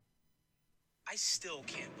I still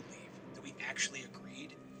can't believe that we actually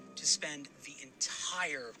agreed to spend the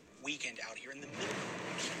entire weekend out here in the middle of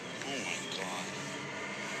the Oh my God.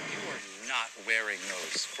 You are not wearing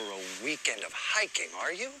those for a weekend of hiking,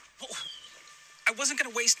 are you? Well, I wasn't going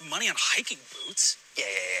to waste money on hiking boots. Yeah.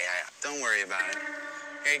 Don't worry about it.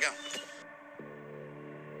 Here you go.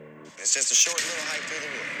 It's just a short little hike through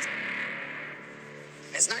the woods.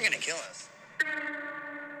 It's not going to kill us.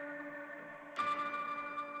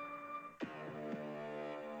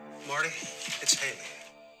 Marty, it's Haley.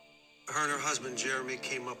 Her and her husband, Jeremy,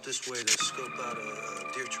 came up this way to scope out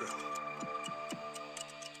a deer trail.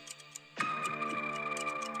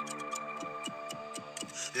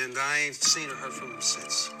 And I ain't seen or heard from him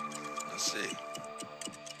since. I see.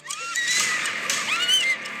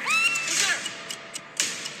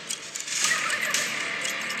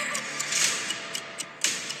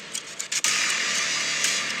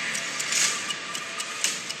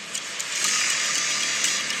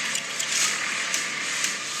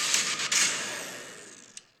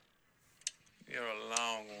 You're a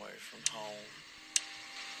long way from home.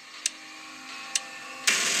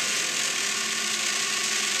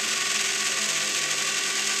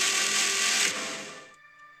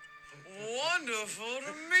 Wonderful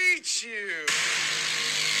to meet you.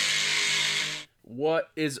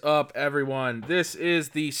 What is up, everyone? This is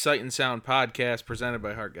the Sight and Sound podcast presented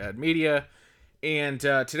by Heart God Media. And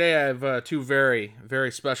today I have two very,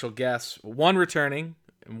 very special guests. One returning,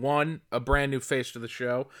 and one a brand new face to the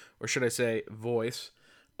show, or should I say voice.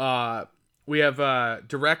 We have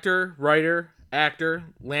director, writer, actor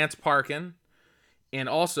Lance Parkin, and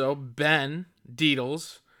also Ben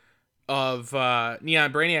Deedles of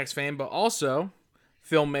Neon Brainiacs fame, but also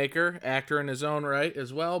filmmaker, actor in his own right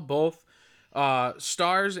as well. Both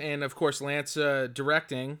stars, and of course Lance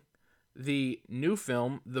directing the new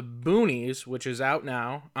film The Boonies, which is out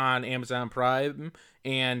now on Amazon Prime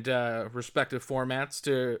and respective formats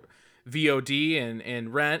to VOD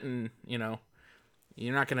and rent, and you know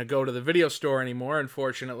you're not going to go to the video store anymore,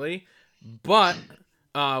 unfortunately. But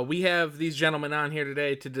we have these gentlemen on here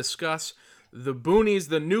today to discuss The Boonies,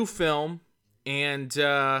 the new film, and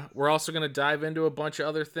we're also going to dive into a bunch of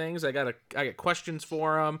other things. I got questions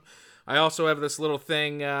for them. I also have this little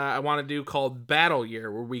thing I want to do called Battle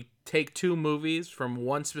Year, where we take two movies from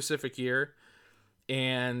one specific year,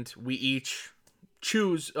 and we each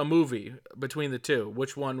choose a movie between the two.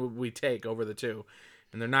 Which one would we take over the two?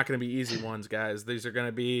 And they're not going to be easy ones, guys. These are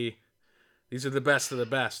the best of the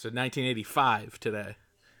best of 1985 today.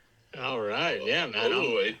 All right. Yeah,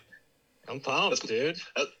 man. I'm pumped, dude.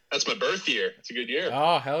 That's my birth year. It's a good year.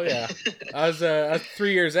 Oh, hell yeah. I was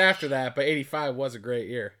 3 years after that, but 85 was a great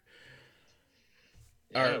year.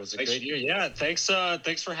 Yeah, it was a great year. Yeah, thanks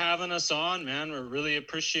for having us on, man. We really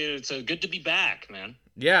appreciate it. It's good to be back, man.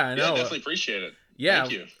 Yeah, I know. Yeah, definitely appreciate it. Yeah,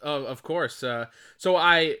 thank you. Of course.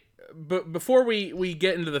 Before we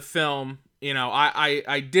get into the film, you know,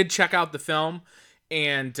 I did check out the film,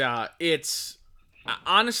 and it's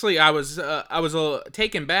honestly I was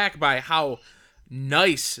taken back by how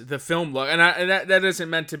nice the film looked, and that isn't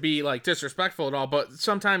meant to be like disrespectful at all, but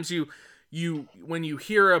sometimes you when you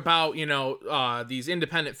hear about, you know, these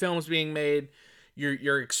independent films being made,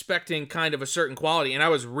 you're expecting kind of a certain quality, and I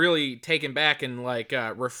was really taken back and like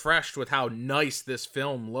refreshed with how nice this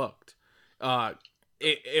film looked.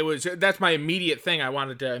 That's my immediate thing I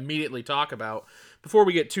wanted to immediately talk about. Before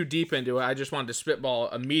we get too deep into it, I just wanted to spitball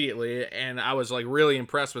immediately, and I was like really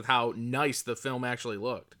impressed with how nice the film actually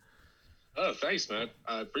looked. Oh, thanks, man.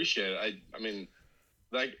 I appreciate it. I mean,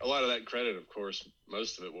 like a lot of that credit, of course,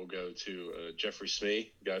 most of it will go to Jeffrey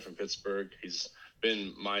Smee, guy from Pittsburgh. He's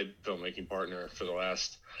been my filmmaking partner for the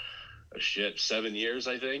last 7 years,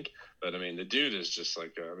 I think. But I mean, the dude is just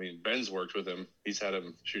like, Ben's worked with him. He's had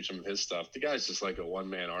him shoot some of his stuff. The guy's just like a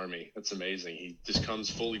one-man army. That's amazing. He just comes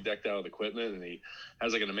fully decked out with equipment, and he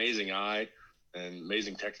has like an amazing eye and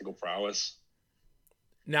amazing technical prowess.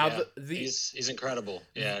 Now, yeah, he's incredible.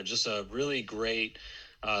 Yeah, just a really great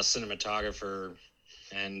cinematographer,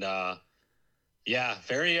 and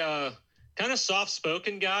very kind of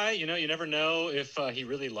soft-spoken guy. You know, you never know if he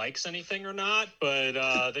really likes anything or not. But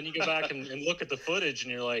then you go back and look at the footage,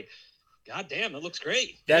 and you're like, God damn, it looks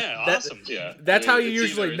great. Awesome. Yeah, that's how you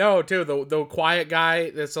usually know too. The quiet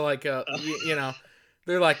guy that's like, you know,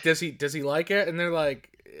 they're like, does he like it? And they're like,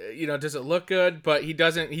 you know, does it look good? But he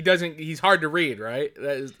doesn't. He's hard to read, right?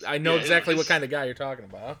 I know exactly what kind of guy you're talking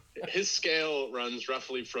about. His scale runs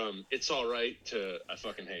roughly from "it's all right" to "I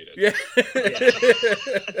fucking hate it." Yeah.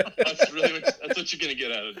 That's what you're gonna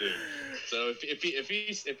get out of dude. So if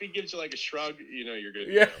he gives you like a shrug, you know you're good.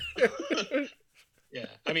 Yeah. Yeah,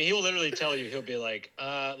 I mean, he'll literally tell you, he'll be like,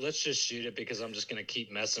 let's just shoot it because I'm just gonna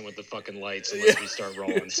keep messing with the fucking lights unless we start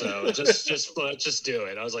rolling. So just do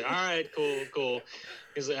it. I was like, all right, cool.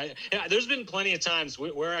 Because there's been plenty of times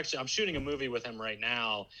I'm shooting a movie with him right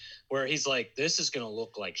now where he's like, this is gonna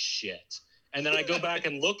look like shit, and then I go back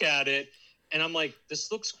and look at it. And I'm like,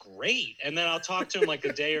 this looks great. And then I'll talk to him like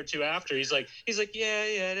a day or two after. He's like, yeah,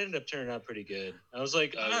 it ended up turning out pretty good. I was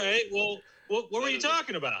like, all right, well, what were you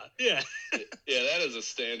talking about? Yeah. Yeah, that is a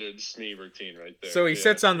standard Smee routine right there. So he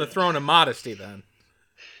sits on the throne of modesty then.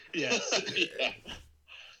 Yes.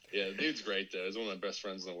 Yeah, the dude's great though. He's one of my best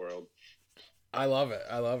friends in the world. I love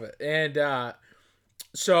it. And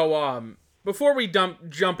so before we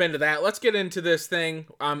jump into that, let's get into this thing.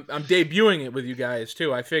 I'm debuting it with you guys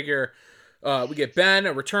too. I figure we get Ben,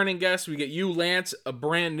 a returning guest. We get you, Lance, a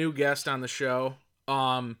brand new guest on the show.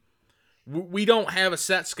 We don't have a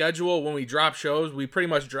set schedule when we drop shows. We pretty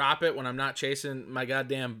much drop it when I'm not chasing my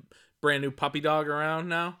goddamn brand new puppy dog around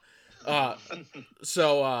now.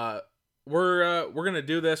 So we're gonna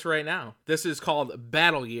do this right now. This is called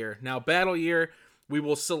Battle Year. Now, Battle Year, we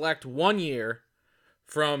will select 1 year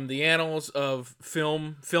from the annals of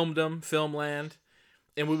filmdom, filmland,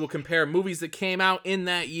 and we will compare movies that came out in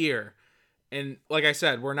that year. And like I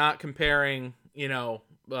said, we're not comparing,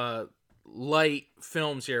 light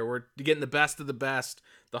films here. We're getting the best of the best,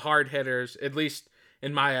 the hard hitters, at least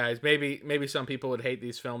in my eyes. Maybe some people would hate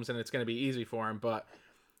these films and it's going to be easy for them, but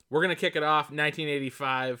we're going to kick it off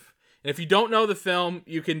 1985. And if you don't know the film,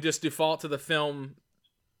 you can just default to the film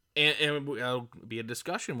and it'll be a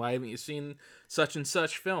discussion. Why haven't you seen such and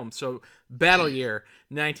such film? So Battle Year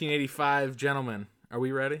 1985, gentlemen, are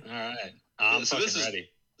we ready? All right. I'm ready.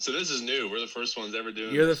 So this is new. We're the first ones ever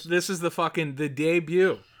doing this. This is the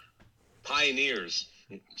debut. Pioneers.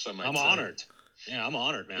 I'm honored. Yeah, I'm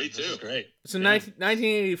honored, man. Me too. This is great. So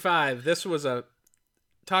 1985, this was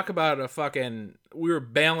talk about a fucking, we were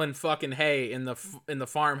baling fucking hay in the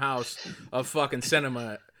farmhouse of fucking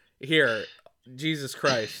cinema here. Jesus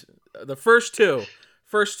Christ. The first two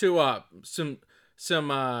up, some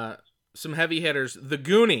heavy hitters, The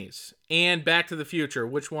Goonies and Back to the Future.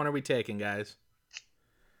 Which one are we taking, guys?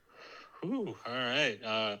 Ooh, all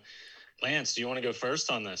right. Lance, do you want to go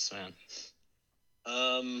first on this, man?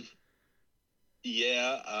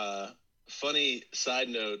 Yeah. Funny side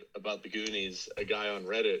note about the Goonies, a guy on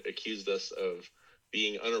Reddit accused us of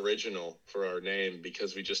being unoriginal for our name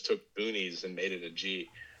because we just took Goonies and made it a G.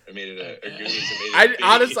 I made it a Goonies and made it a B.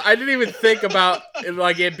 Honestly, I didn't even think about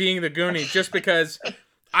it being the Goonies just because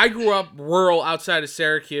I grew up rural outside of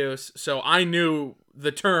Syracuse, so I knew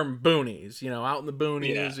the term boonies, out in the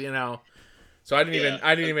boonies, So I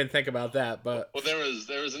didn't even think about that, but there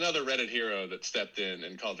was another Reddit hero that stepped in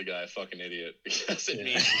and called the guy a fucking idiot because it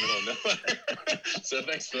means middle of nowhere. So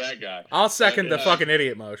thanks for that guy. I'll second the fucking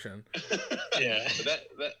idiot motion. Yeah.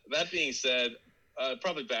 That being said,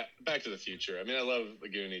 probably Back to the Future. I mean, I love the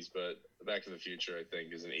Goonies, but Back to the Future I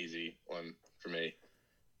think is an easy one for me.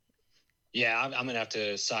 Yeah, I'm gonna have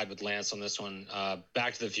to side with Lance on this one.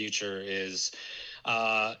 Back to the Future is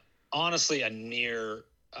honestly a near.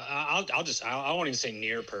 I won't even say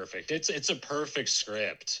near perfect. It's a perfect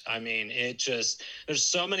script. I mean, there's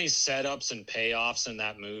so many setups and payoffs in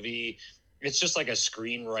that movie. It's just like a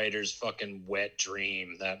screenwriter's fucking wet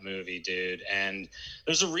dream, that movie, dude. And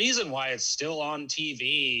there's a reason why it's still on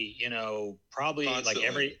TV, probably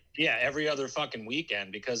constantly. like every other fucking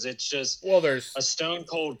weekend, because it's just there's a stone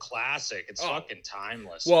cold classic. It's fucking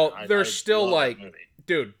timeless. Well, there's still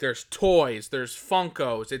dude, there's toys, there's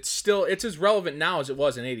Funkos. It's as relevant now as it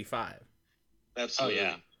was in 85. Absolutely.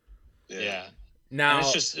 Oh yeah. Now, and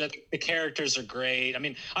it's just the characters are great. I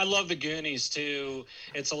mean, I love the Goonies too.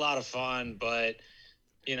 It's a lot of fun, but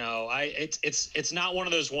it's not one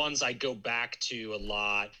of those ones I go back to a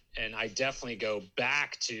lot, and I definitely go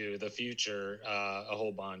back to the Future a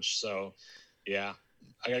whole bunch. So, yeah,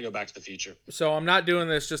 I gotta go Back to the Future. So I'm not doing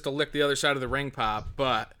this just to lick the other side of the ring pop,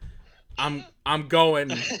 but I'm going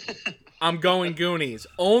Goonies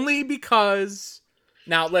only because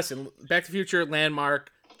now listen, Back to the Future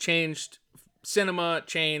landmark changed. Cinema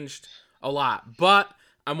changed a lot, but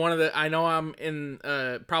I know I'm in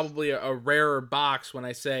probably a rarer box when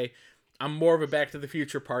I say I'm more of a Back to the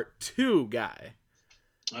Future Part 2 guy.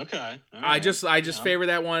 Okay. All right. I just favor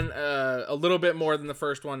that one a little bit more than the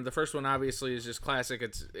first one. The first one obviously is just classic.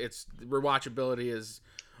 Its rewatchability is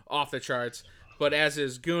off the charts. But as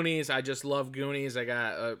is Goonies, I just love Goonies. I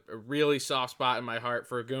got a really soft spot in my heart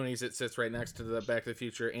for Goonies. It sits right next to the Back to the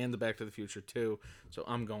Future and the Back to the Future 2. So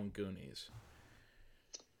I'm going Goonies.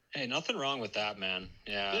 Hey, nothing wrong with that, man.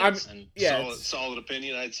 Yeah. Solid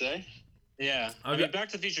opinion, I'd say. Yeah, I mean, Back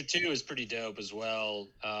to the Future 2 is pretty dope as well.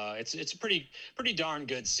 It's a pretty darn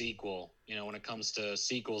good sequel. You know, when it comes to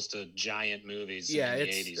sequels to giant movies. Yeah, in the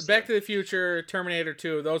it's 80s, Back to the Future, Terminator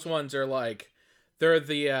 2. Those ones are like, they're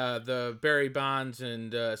the Barry Bonds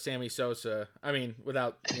and Sammy Sosa. I mean,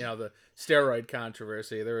 without the steroid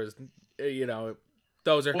controversy, there was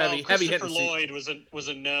those are heavy Christopher hitting. Lloyd was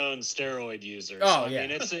a known steroid user. Oh, so, I yeah.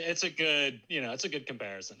 mean, it's a good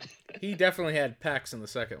comparison. He definitely had pecs in the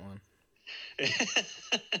second one.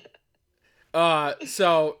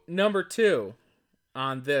 So number 2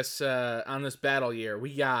 on this battle year,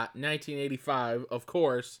 we got 1985, of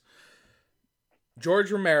course,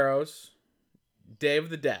 George Romero's Day of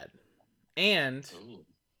the Dead and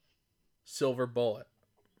Silver Bullet.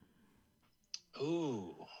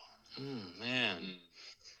 Ooh, man,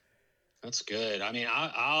 that's good. I mean,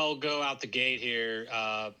 I'll go out the gate here.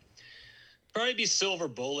 Probably be Silver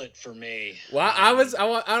Bullet for me. Well,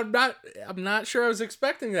 I'm not sure I was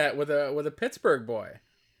expecting that with a Pittsburgh boy.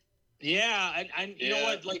 Yeah, and you know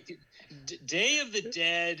what? Like, Day of the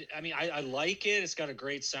Dead. I mean, I like it. It's got a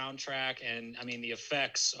great soundtrack, and I mean the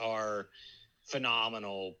effects are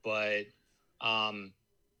phenomenal. But,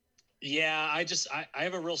 yeah, I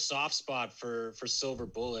have a real soft spot for Silver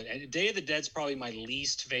Bullet. And Day of the Dead's probably my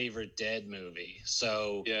least favorite Dead movie.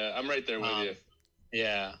 So yeah, I'm right there with you.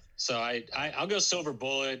 Yeah. So I'll go Silver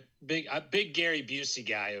Bullet. Big Gary Busey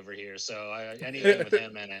guy over here. So anything with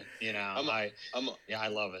him in it, I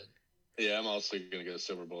love it. Yeah, I'm also gonna go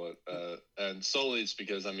Silver Bullet, and solely it's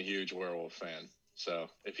because I'm a huge werewolf fan. So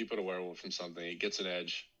if you put a werewolf in something, it gets an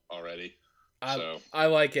edge already. I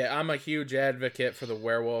like it. I'm a huge advocate for the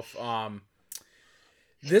werewolf.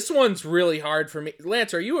 This one's really hard for me.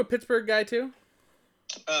 Lance, are you a Pittsburgh guy too?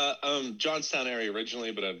 Johnstown area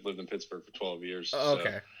originally, but I've lived in Pittsburgh for 12 years. Okay.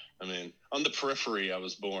 So, I mean, on the periphery, I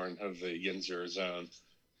was born of the Yinzer zone.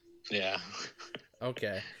 Yeah.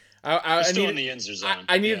 Okay. I still in the Yinzer zone.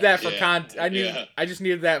 I needed that for I just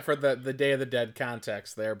needed that for the Day of the Dead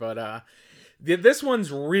context there, but this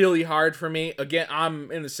one's really hard for me. Again,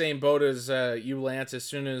 I'm in the same boat as you, Lance. As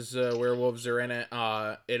soon as werewolves are in it,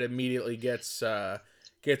 it immediately gets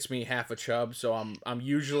me half a chub. So I'm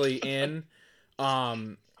usually in.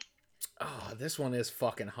 This one is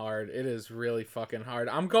fucking hard. It is really fucking hard.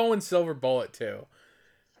 I'm going Silver Bullet too.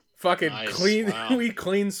 Fucking nice. clean. Wow. We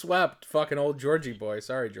clean swept fucking old Georgie boy.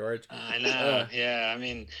 Sorry, George. I know. Yeah. I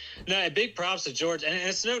mean, no, big props to George. And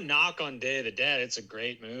it's no knock on Day of the Dead. It's a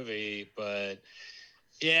great movie, but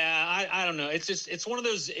yeah, I don't know. It's one of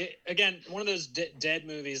those, one of those dead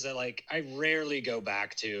movies that like I rarely go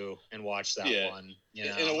back to and watch that one. You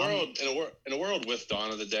know? In a world with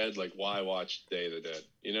Dawn of the Dead, like why watch Day of the Dead?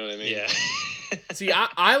 You know what I mean? Yeah. See,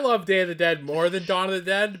 I love Day of the Dead more than Dawn of the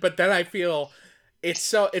Dead, but then I feel it's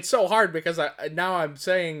so hard because I'm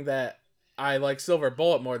saying that I like Silver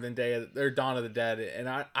Bullet more than Dawn of the Dead, and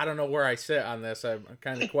I don't know where I sit on this. I'm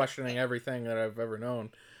kind of questioning everything that I've ever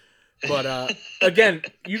known. But again,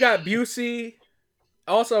 you got Busey.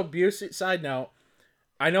 Also, Busey. Side note,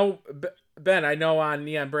 I know Ben. I know on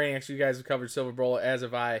Neon Brainiacs you guys have covered Silver Bullet, as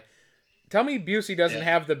have I. Tell me, Busey doesn't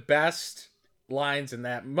have the best lines in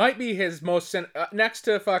that. Might be his most next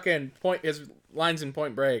to fucking his lines in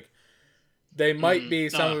Point Break. They might be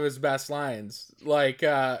some of his best lines. Like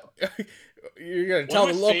you're gonna tell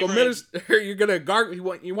the local minister you're gonna gargle.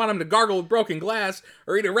 You want him to gargle with broken glass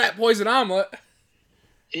or eat a rat poison omelet.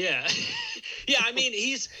 Yeah. Yeah, I mean,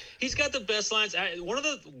 he's got the best lines. One of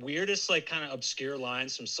the weirdest, like, kind of obscure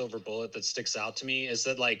lines from Silver Bullet that sticks out to me is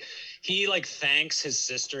that, like, he, like, thanks his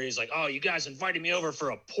sister. He's like, oh, you guys invited me over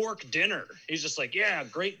for a pork dinner. He's just like, yeah,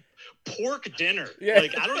 great pork dinner. Yeah.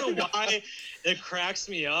 Like, I don't know why it cracks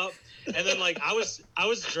me up. And then, like, I was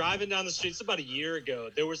driving down the streets about a year ago.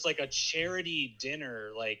 There was, like, a charity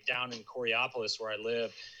dinner, like, down in Coriopolis where I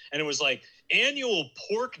live. And it was, like, annual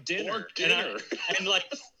pork dinner. And like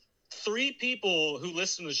 3 people who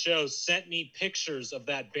listen to the show sent me pictures of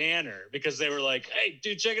that banner because they were like, hey,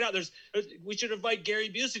 dude, check it out. We should invite Gary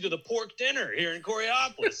Busey to the pork dinner here in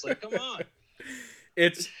Coriopolis. Like, come on.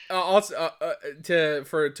 It's also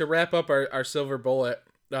to wrap up our Silver Bullet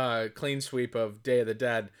clean sweep of Day of the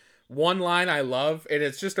Dead. One line I love, and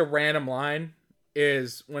it's just a random line,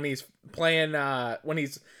 is when he's playing when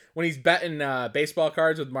he's betting baseball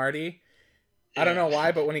cards with Marty. I don't know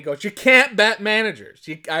why, but when he goes, you can't bet managers.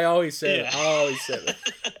 I always say it. I always say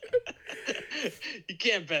it. You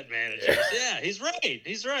can't bet managers. Yeah, he's right.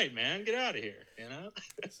 He's right, man. Get out of here, you know?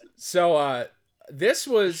 So this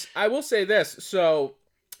was, I will say this. So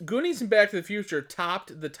Goonies and Back to the Future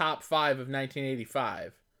topped the top 5 of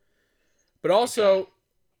 1985. But also,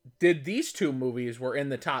 did these 2 movies were in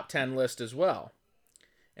the top 10 list as well.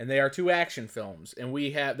 and they are 2 action films, and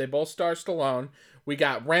they both star Stallone. We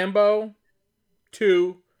got Rambo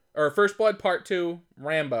 2, or First Blood Part 2,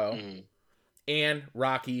 Rambo, and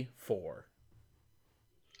Rocky 4.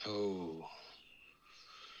 Oh.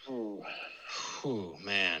 Ooh,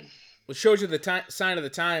 man. Which shows you the sign of the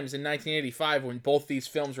times in 1985 when both these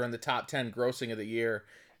films were in the top 10 grossing of the year,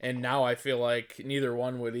 and now I feel like neither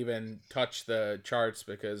one would even touch the charts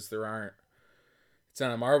because there aren't. It's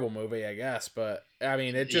not a Marvel movie, I guess, but I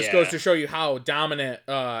mean, it just goes to show you how dominant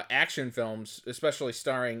action films, especially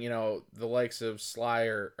starring, the likes of Sly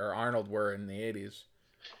or Arnold, were in the 80s.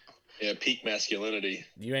 Yeah, peak masculinity.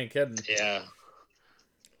 You ain't kidding. Yeah.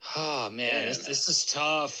 Oh man, this is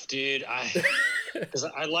tough, dude. Because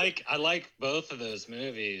I like both of those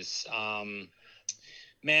movies.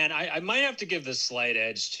 Man, I might have to give the slight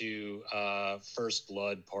edge to First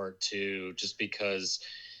Blood Part 2, just because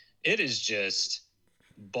it is just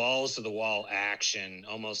balls to the wall action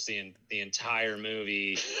almost the entire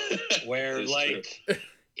movie. Where like true.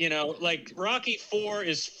 Like Rocky 4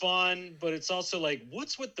 is fun, but it's also like,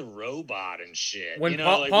 what's with the robot and shit? When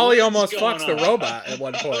like, Paulie almost fucks the robot at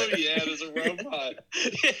one point. Oh yeah, there's a robot.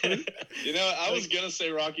 I was gonna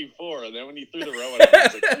say Rocky 4, and then when you threw the robot, I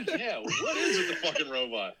was like, oh yeah, what is with the fucking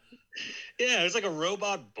robot? Yeah, it's like a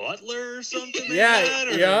robot butler or something.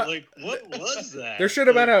 Yeah. Like, what was that? There should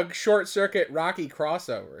have been a Short Circuit Rocky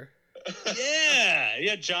crossover.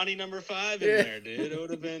 Yeah, Johnny number 5 in there, dude. It would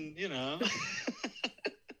have been,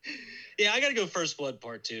 Yeah, I gotta go First Blood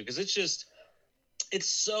Part 2 because it's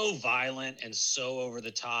so violent and so over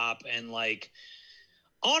the top, and like,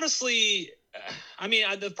 honestly, I mean,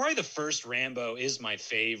 probably the first Rambo is my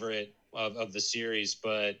favorite of the series,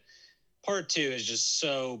 but Part 2 is just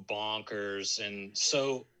so bonkers and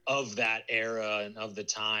so of that era and of the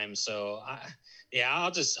time. So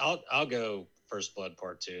I'll go First Blood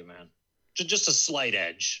Part 2, man. Just a slight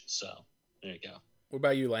edge. So there you go. What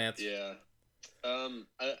about you, Lance? Yeah.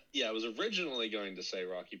 I was originally going to say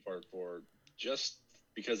Rocky Part 4 just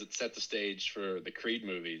because it set the stage for the Creed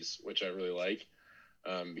movies, which I really like.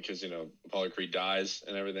 Because, Apollo Creed dies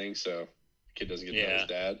and everything, so the kid doesn't get to know his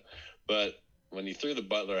dad. But when you threw the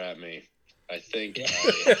butler at me, I think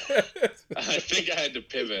I think I had to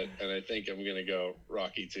pivot, and I think I'm going to go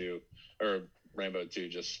Rocky 2 or Rambo 2,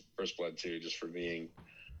 just First Blood 2, just for being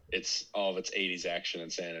all of its 80s action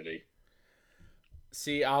insanity.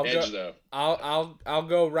 See, I'll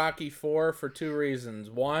go Rocky 4 for 2 reasons.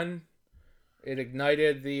 One, it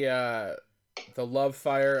ignited the love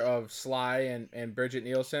fire of Sly and Bridget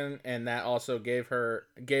Nielsen, and that also gave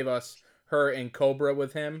us her in Cobra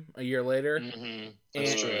with him a year later. Mm-hmm.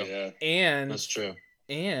 That's true. Yeah. And that's true.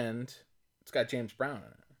 And it's got James Brown in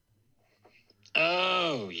it.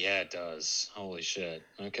 Oh yeah, it does. Holy shit.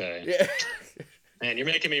 Okay. Yeah. Man, you're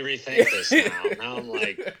making me rethink this now. Now I'm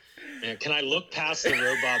like, man, can I look past the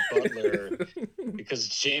robot butler because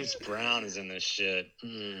James Brown is in this shit?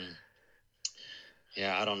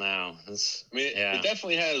 Yeah, I don't know. It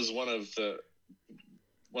definitely has one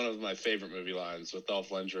of my favorite movie lines with Dolph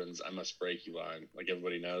Lundgren's "I must break you" line, like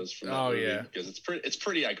everybody knows from that movie, because it's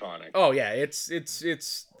pretty iconic. Oh yeah, it's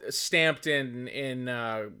stamped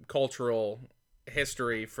in cultural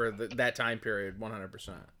history for that time period,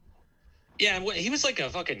 100%. Yeah, he was like a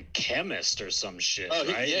fucking chemist or some shit,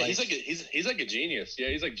 right? Yeah, he's like a genius. Yeah,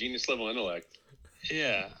 he's like genius level intellect.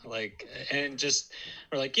 Yeah, like, and just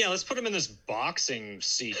we're like, yeah, let's put him in this boxing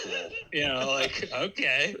sequel.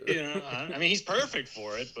 Okay, I mean, he's perfect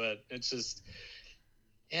for it, but it's just,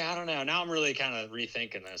 I don't know. Now I'm really kind of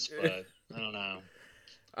rethinking this, but I don't know.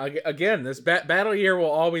 Again, this battle year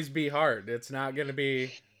will always be hard. It's not going to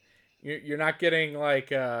be, you're not getting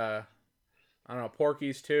like, I don't know,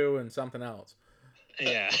 Porky's 2 and something else.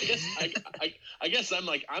 Yeah. I guess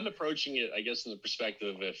I'm approaching it, I guess, in the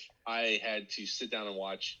perspective of if I had to sit down and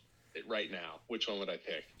watch it right now, which one would I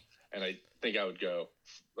pick? And I think I would go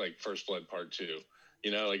like First Blood Part 2.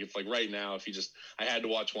 Like if like right now, if I had to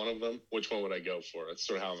watch one of them, which one would I go for? That's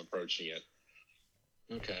sort of how I'm approaching it.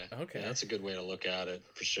 Okay. Yeah, that's a good way to look at it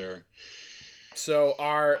for sure. So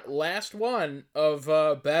our last one of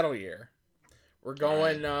battle year. We're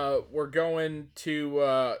going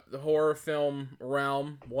to the horror film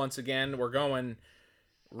realm once again. We're going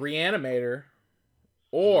Reanimator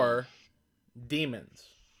or Demons.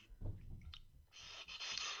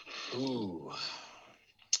 Ooh.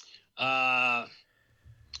 I'm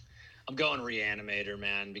going Reanimator,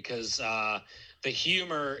 man, because the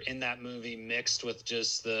humor in that movie mixed with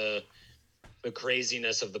just the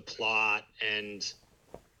craziness of the plot, and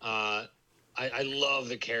I love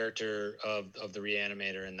the character of the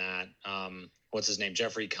Reanimator in that. What's his name?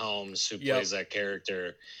 Jeffrey Combs, who plays that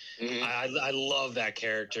character. Mhm. I love that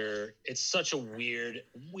character. It's such a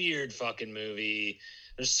weird fucking movie.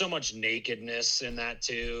 There's so much nakedness in that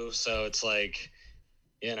too. So it's like,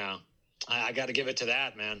 I got to give it to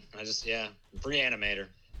that, man. Reanimator.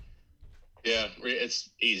 Yeah, it's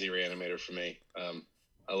easy Reanimator for me.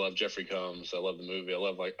 I love Jeffrey Combs. I love the movie. I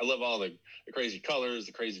love all the crazy colors,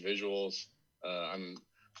 the crazy visuals. I'm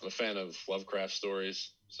a fan of Lovecraft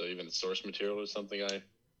stories, so even the source material is something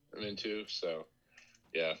I'm into. So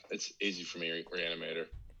yeah, it's easy for me, Reanimator.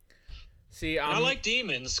 See, I like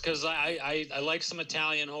Demons because I like some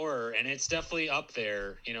Italian horror, and it's definitely up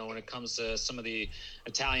there, when it comes to some of the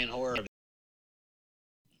Italian horror.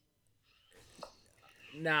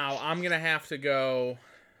 Now I'm gonna have to go.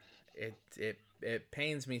 It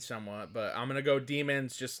pains me somewhat, but I'm gonna go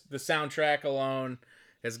Demons. Just the soundtrack alone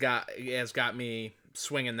has got me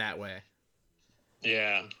swinging that way.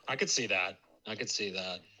 Yeah, I could see that.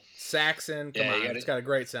 Saxon, come on, it's got a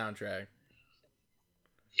great soundtrack.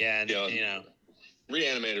 Yeah, and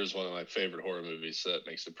Reanimator is one of my favorite horror movies, so that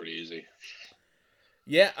makes it pretty easy.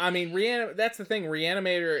 Yeah, I mean, that's the thing.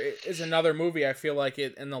 Reanimator is another movie. I feel like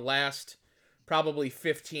in the last probably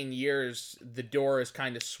 15 years, the door has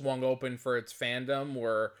kind of swung open for its fandom,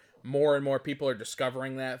 where more and more people are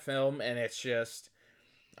discovering that film, and it's just,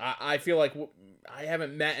 I feel like I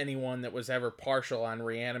haven't met anyone that was ever partial on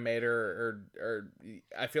Reanimator, or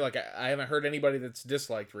I feel like I haven't heard anybody that's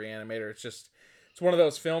disliked Reanimator. It's one of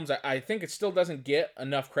those films. I think it still doesn't get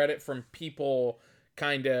enough credit from people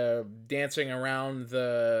kind of dancing around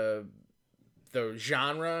the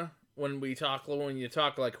genre when you talk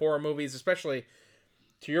like horror movies, especially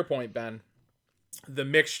to your point, Ben, the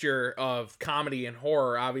mixture of comedy and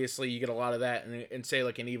horror. Obviously you get a lot of that and say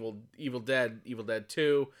like an Evil Dead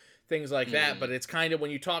 2, things like that. But it's kind of,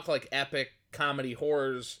 when you talk like epic comedy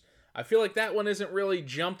horrors, I feel like that one isn't really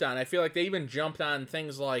jumped on. I feel like they even jumped on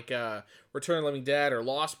things like Return of the Living Dead or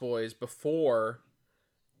Lost Boys before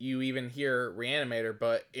you even hear Reanimator,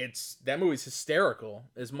 but that movie's hysterical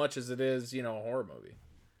as much as it is, a horror movie.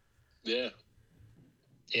 Yeah.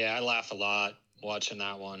 Yeah, I laugh a lot watching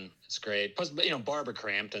that one. It's great. Plus, Barbara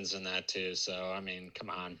Crampton's in that too. So, I mean, come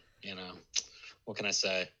on, what can I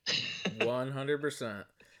say? 100%.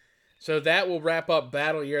 So that will wrap up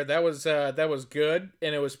Battle Year. That was good,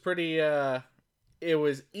 and it was pretty. It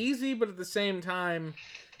was easy, but at the same time,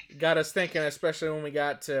 got us thinking. Especially when we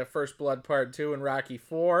got to First Blood Part 2 and Rocky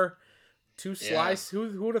 4. Two Slice. Yeah.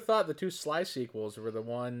 Who would have thought the two Slice sequels were the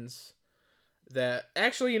ones that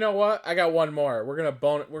actually? You know what? I got one more. We're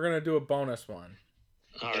gonna do a bonus one.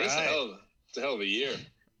 All right. It's a hell of a year.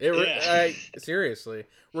 Seriously,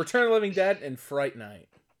 Return of the Living Dead and Fright Night.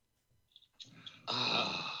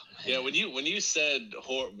 Yeah, when you said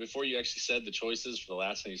horror, before you actually said the choices for the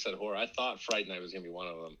last time you said horror, I thought Fright Night was going to be one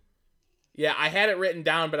of them. Yeah, I had it written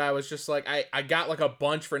down, but I was just like, I got like a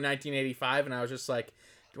bunch for 1985, and I was just like,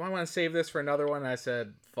 do I want to save this for another one? And I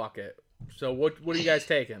said, fuck it. So what are you guys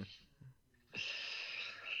taking?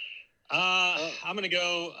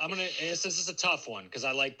 This is a tough one because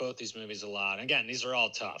I like both these movies a lot. And again, these are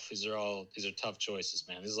all tough. These are tough choices,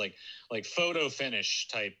 man. This is like photo finish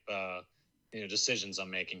type, decisions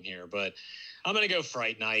I'm making here, but I'm going to go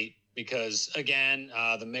Fright Night because again,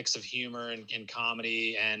 the mix of humor and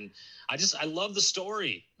comedy. And I love the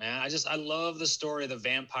story, man. I love the story. The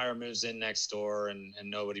vampire moves in next door and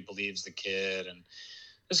nobody believes the kid. And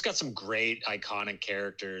it's got some great iconic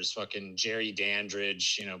characters, fucking Jerry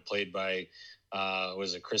Dandridge, played by,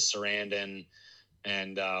 Chris Sarandon,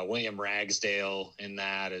 and William Ragsdale in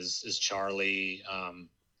that is Charlie.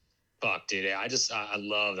 Fuck, dude. I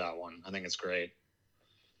love that one. I think it's great.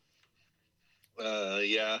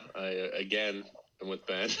 Yeah. I'm with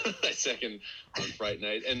Ben. I second on Fright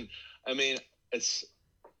Night, and I mean,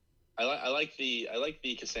 I like the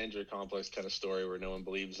Cassandra complex kind of story where no one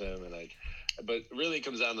believes him, but really it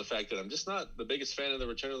comes down to the fact that I'm just not the biggest fan of the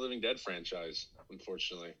Return of the Living Dead franchise,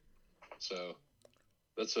 unfortunately. So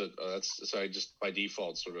so I just by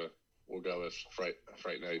default sort of will go with Fright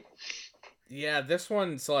Night. Yeah, this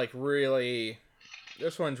one's really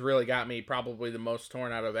got me probably the most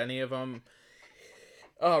torn out of any of them.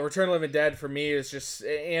 Return of the Living Dead for me is just,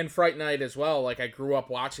 and Fright Night as well. Like, I grew up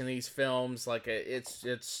watching these films. Like, it's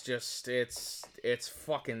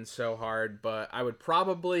fucking so hard. But I would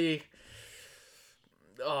probably,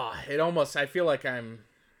 I feel like I'm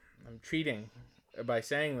cheating by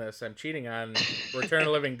saying this. I'm cheating on Return of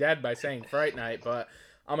the Living Dead by saying Fright Night, but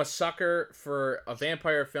I'm a sucker for a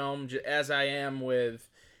vampire film, as I am with,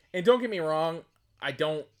 and don't get me wrong, I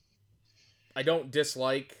don't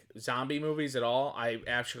dislike zombie movies at all. I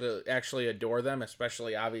actually adore them,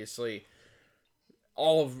 especially obviously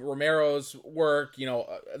all of Romero's work,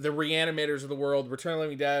 the Reanimators of the world, Return of the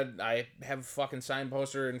Living Dead. I have a fucking sign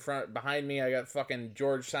poster behind me. I got fucking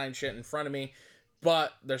George sign shit in front of me.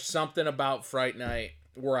 But there's something about Fright Night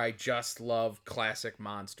where I just love classic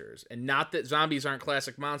monsters. And not that zombies aren't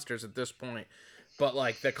classic monsters at this point, but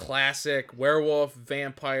like the classic werewolf,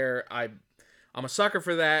 vampire, I'm a sucker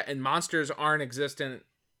for that, and monsters aren't existent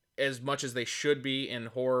as much as they should be in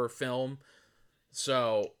horror film.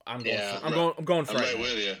 So I'm going for I'm Fright right Night.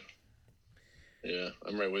 with you. Yeah,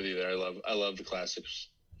 I'm right with you there. I love the classic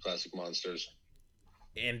monsters.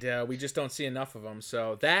 And we just don't see enough of them.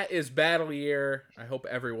 So that is Battle Year. I hope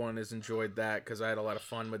everyone has enjoyed that because I had a lot of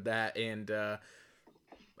fun with that. And how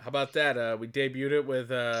about that? We debuted it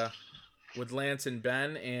with Lance and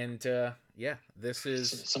Ben, and this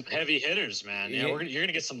is some heavy hitters, man. Yeah, you're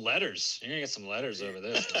gonna get some letters. You're gonna get some letters over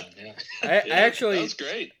this, man. Yeah. I actually, that was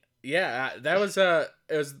great. Yeah, that was it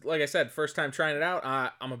was, like I said, first time trying it out.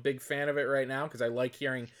 I'm a big fan of it right now because I like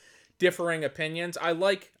hearing differing opinions. I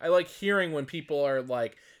like hearing when people are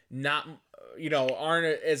like not,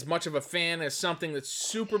 aren't as much of a fan as something that's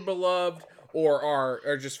super beloved,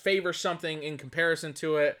 or just favor something in comparison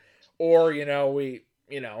to it, or Gary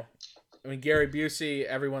Busey,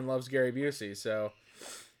 everyone loves Gary Busey, so.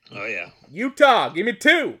 Oh yeah. Utah, give me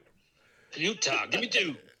 2. Utah, give me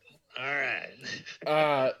 2. All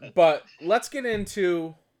right. But let's get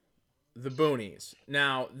into the Boonies.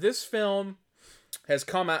 Now, this film has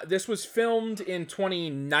come out. This was filmed in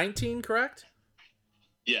 2019, correct?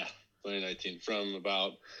 Yeah, 2019. From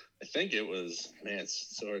about, I think it was, man,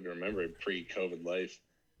 it's so hard to remember, pre-COVID life.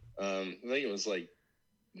 I think it was like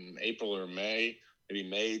April or May, maybe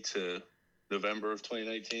May to November of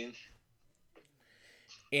 2019.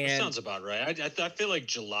 And that sounds about right. I feel like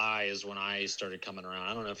July is when I started coming around.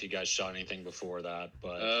 I don't know if you guys shot anything before that,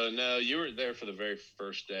 but no, you were there for the very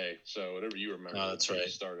first day. So whatever you remember, that's right. The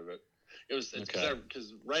start of it. It's okay.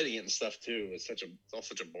 Because writing it and stuff too was it's all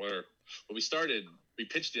such a blur. But we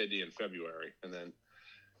pitched the idea in February, and then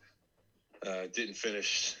didn't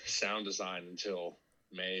finish sound design until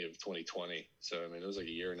May of 2020. So I mean, it was like a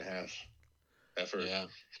year and a half effort. Yeah.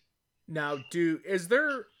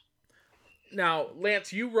 Now,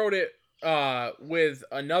 Lance, you wrote it with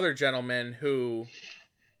another gentleman who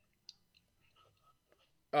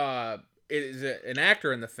is an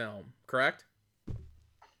actor in the film, correct?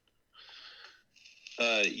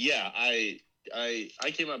 Yeah, I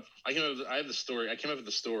came up. I have the story. I came up with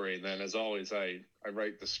the story, and then, as always, I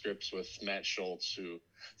write the scripts with Matt Schultz, who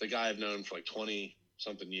the guy I've known for like 20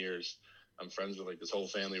 something years. I'm friends with like this whole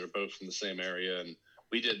family. We're both from the same area, and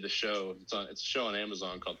we did the show. It's a show on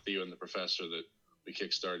Amazon called Theo and the Professor that we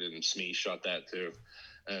kickstarted, and Smee shot that too.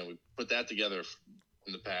 And we put that together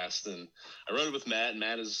in the past. And I wrote it with Matt, and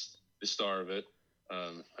Matt is the star of it.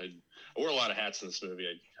 I wore a lot of hats in this movie.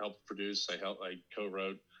 I helped produce. I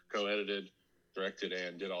co-wrote, co-edited, directed,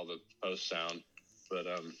 and did all the post sound. But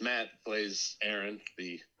Matt plays Aaron,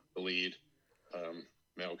 the lead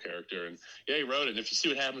male character, and yeah, he wrote it. And if you see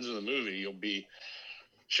what happens in the movie, you'll be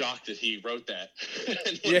shocked that he wrote that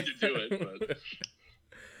and wanted to do it.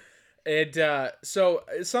 But so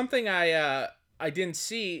something I didn't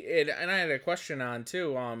see, and I had a question on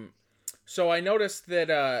too. So I noticed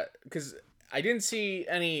that because I didn't see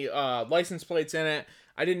any license plates in it.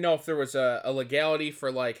 I didn't know if there was a legality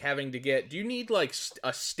for like having to get. Do you need like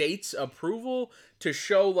a state's approval to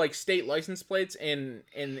show like state license plates in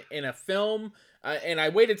a film? And I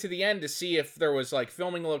waited to the end to see if there was like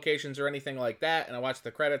filming locations or anything like that, and I watched the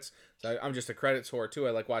credits. So I'm just a credits whore too. I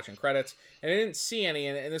like watching credits, and I didn't see any.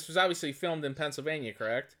 And this was obviously filmed in Pennsylvania,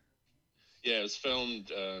 correct? Yeah, it was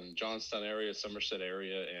filmed Johnstown area, Somerset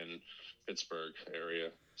area, and Pittsburgh area.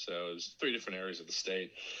 So it was 3 different areas of the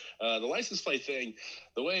state. The license plate thing,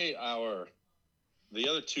 the way the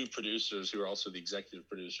other 2 producers, who are also the executive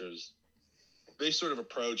producers, they sort of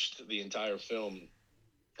approached the entire film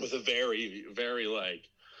with a very, very like,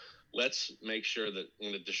 let's make sure that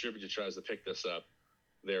when the distributor tries to pick this up,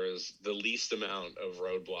 there is the least amount of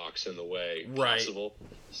roadblocks in the way possible.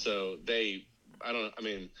 So they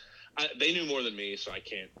knew more than me, so I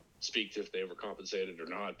can't speak to if they were compensated or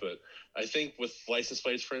not. But I think with license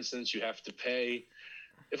plates, for instance, you have to pay,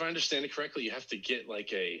 if I understand it correctly, you have to get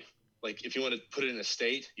if you want to put it in a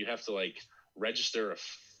state, you have to like register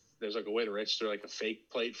there's like a way to register like a fake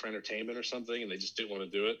plate for entertainment or something, and they just didn't want to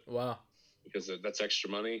do it. Wow. Because that's extra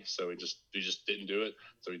money, so we just didn't do it.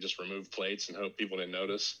 So we just removed plates and hope people didn't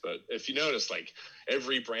notice. But if you notice, like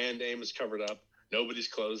every brand name is covered up, Nobody's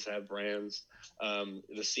clothes have brands.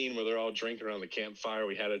 The scene where they're all drinking around the campfire,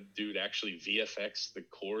 we had a dude actually VFX the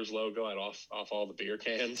Coors logo off all the beer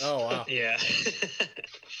cans. Oh wow. Yeah.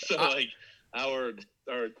 So like our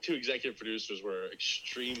two executive producers were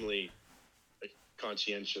extremely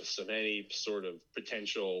conscientious of any sort of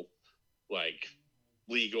potential like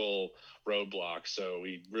legal roadblock. So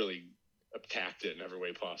we really attacked it in every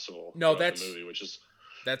way possible. No, throughout the movie, which is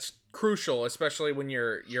that's crucial, especially when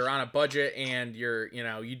you're on a budget and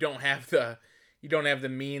you don't have the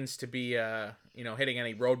means to be hitting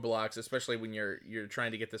any roadblocks, especially when you're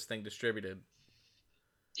trying to get this thing distributed.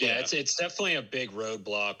 Yeah, it's definitely a big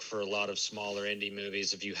roadblock for a lot of smaller indie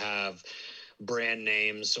movies if you have brand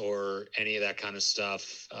names or any of that kind of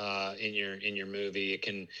stuff in your movie.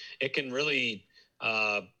 It can really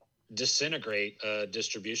disintegrate a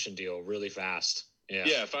distribution deal really fast. Yeah.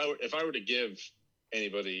 Yeah, if I were to give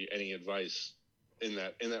anybody any advice in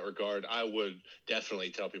that regard, I would definitely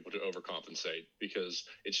tell people to overcompensate, because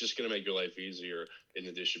it's just going to make your life easier in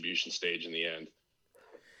the distribution stage in the end.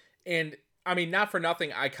 And I mean, not for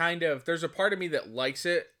nothing, there's a part of me that likes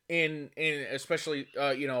it in especially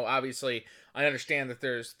obviously I understand that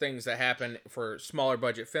there's things that happen for smaller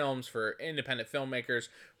budget films, for independent filmmakers,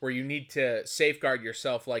 where you need to safeguard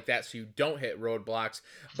yourself like that so you don't hit roadblocks.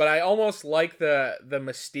 But I almost like the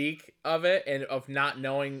mystique of it and of not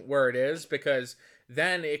knowing where it is, because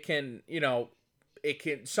then it can,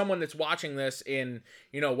 someone that's watching this in,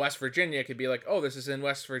 West Virginia could be like, oh, this is in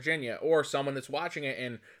West Virginia. Or someone that's watching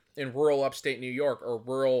it in rural upstate New York or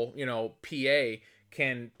rural, PA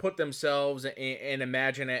can put themselves and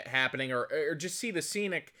imagine it happening, or just see the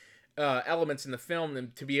scenic elements in the film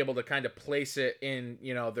and to be able to kind of place it in,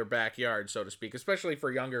 their backyard, so to speak, especially for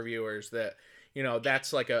younger viewers that,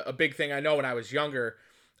 that's like a big thing. I know when I was younger,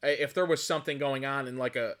 if there was something going on in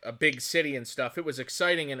like a big city and stuff, it was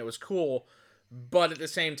exciting and it was cool, but at the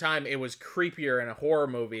same time, it was creepier in a horror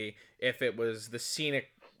movie if it was the scenic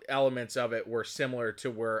elements of it were similar to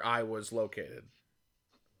where I was located.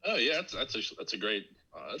 Oh yeah, that's a great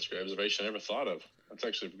observation I never thought of. That's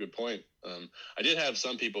actually a good point. I did have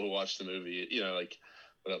some people who watched the movie, like,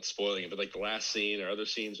 without spoiling it, but like the last scene or other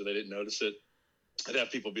scenes where they didn't notice it, I'd have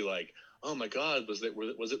people be like, "Oh my God, was it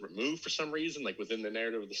removed for some reason, like within the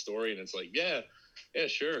narrative of the story?" And it's like, yeah,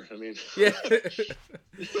 sure. I mean, yeah.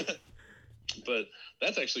 But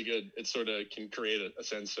that's actually good. It sort of can create a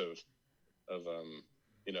sense of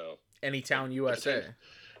Anytown, USA.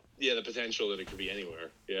 Yeah, the potential that it could be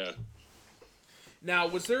anywhere. Yeah. Now,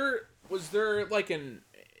 was there like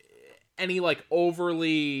any like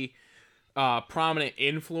overly prominent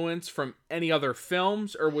influence from any other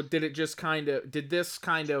films, or did this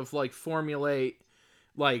kind of like formulate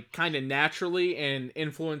like kind of naturally, and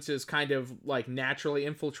influences kind of like naturally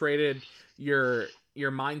infiltrated your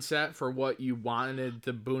mindset for what you wanted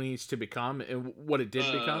the Boonies to become and what it did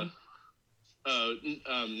become?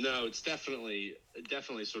 No, it's definitely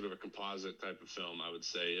sort of a composite type of film, I would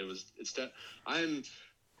say.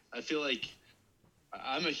 I feel like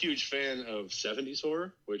I'm a huge fan of 70s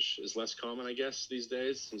horror, which is less common, I guess, these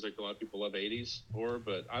days. Seems like a lot of people love 80s horror,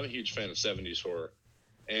 but I'm a huge fan of 70s horror.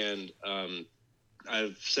 And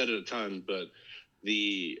I've said it a ton, but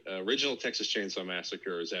the original Texas Chainsaw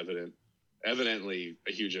Massacre is evidently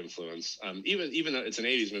a huge influence. Even though it's an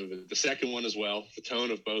 80s movie, the second one as well, the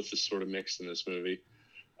tone of both is sort of mixed in this movie.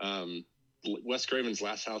 Wes Craven's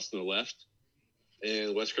Last House on the Left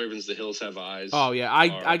and Wes Craven's The Hills Have Eyes. Oh yeah,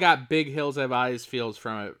 I got big Hills Have Eyes feels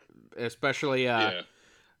from it, especially I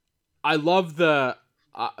love the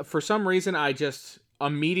for some reason I just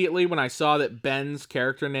immediately when I saw that Ben's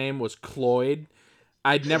character name was Cloyd,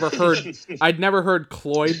 I'd never heard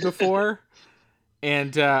Cloyd before.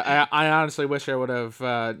 And I honestly wish I would have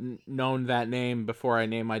known that name before I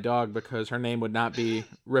named my dog, because her name would not be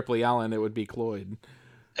Ripley Ellen, it would be Cloyd.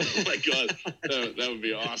 Oh my God, that would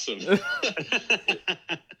be awesome.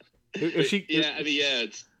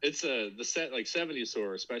 It's the set like 70s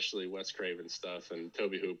horror, especially Wes Craven stuff, and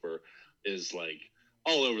Tobe Hooper is like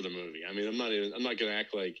all over the movie. I mean, I'm not gonna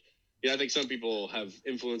act like, I think some people have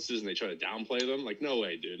influences and they try to downplay them. Like, no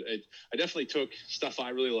way, dude. I definitely took stuff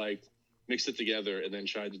I really liked, mixed it together, and then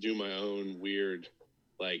tried to do my own weird,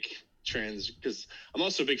 like, because I'm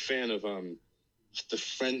also a big fan of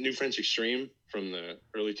new French Extreme from the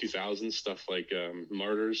early 2000s, stuff like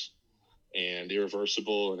Martyrs and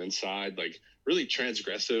Irreversible and Inside, like really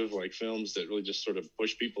transgressive like films that really just sort of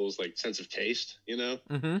push people's like sense of taste,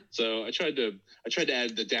 Mm-hmm. So I tried to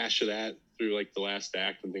add the dash of that through like the last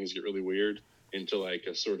act when things get really weird into like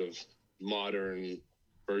a sort of modern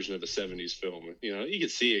version of the 70s film. You know, you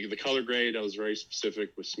could see it. The color grade, I was very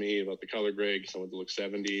specific with Smee about the color grade because I wanted to look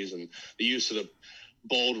 70s, and the use of the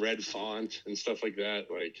bold red font and stuff like that.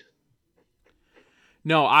 Like,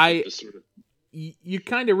 no, sort of... you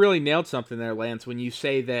kind of really nailed something there, Lance, when you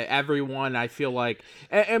say that everyone, I feel like,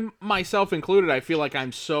 and myself included, I feel like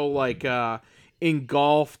I'm so like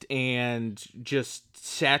engulfed and just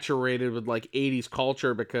saturated with like 80s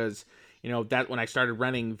culture because, you know, that when I started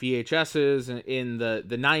renting VHSs in the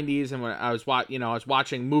 90s, and when I was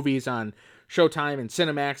watching movies on Showtime and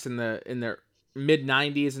Cinemax in the mid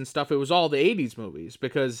 90s and stuff, it was all the 80s movies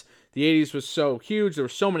because the 80s was so huge. There were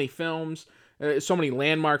so many films, so many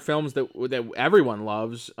landmark films that everyone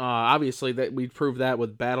loves. Obviously, that we proved that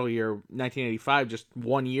with Battle Year 1985. Just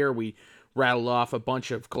one year, we rattled off a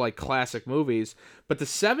bunch of like classic movies. But the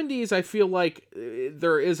 70s, I feel like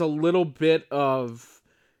there is a little bit of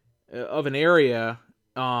an area.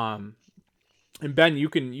 And Ben, you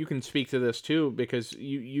can speak to this too because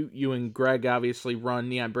you and Greg obviously run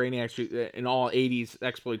Neon Brainiacs in all 80s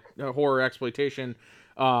horror exploitation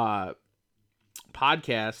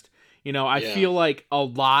podcast. You know, I feel like a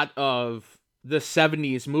lot of the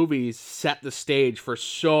 70s movies set the stage for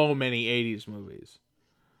so many 80s movies.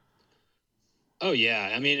 Oh yeah,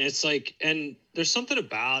 I mean it's like, and there's something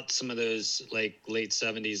about some of those like late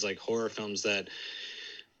 70s like horror films that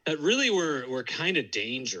really were kind of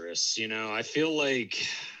dangerous. You know, I feel like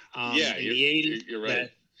in the 80s, you're right.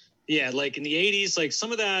 Like in the 80s, like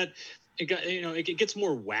some of that. It got, you know, it gets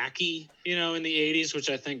more wacky, you know, in the 80s, which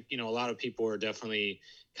I think, you know, a lot of people are definitely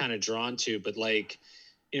kind of drawn to, but like,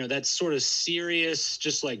 you know, that sort of serious,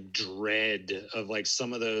 just like dread of like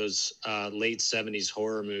some of those late 70s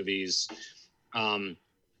horror movies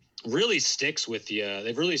really sticks with you.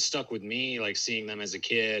 They've really stuck with me, like seeing them as a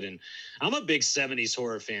kid. And I'm a big 70s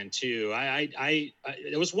horror fan too.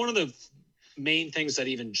 It was one of the main things that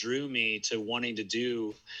even drew me to wanting to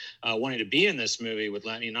be in this movie with,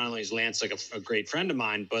 I mean, not only is Lance like a great friend of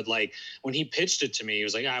mine, but like when he pitched it to me, he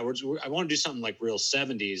was like, I want to do something like real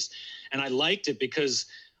 70s. And I liked it because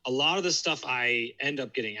a lot of the stuff I end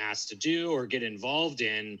up getting asked to do or get involved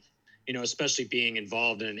in, you know, especially being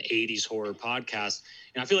involved in an 80s horror podcast.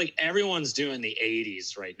 And I feel like everyone's doing the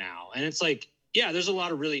 80s right now. And it's like, yeah, there's a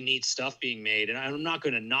lot of really neat stuff being made. And I'm not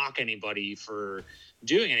going to knock anybody for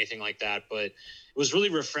doing anything like that, but it was really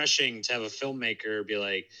refreshing to have a filmmaker be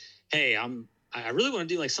like, hey, I really want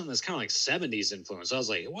to do like something that's kind of like 70s influence. I was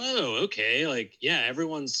like, whoa, okay. Like, yeah,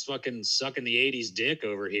 everyone's fucking sucking the 80s dick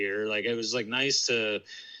over here. Like, it was like nice to,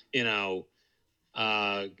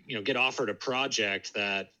 get offered a project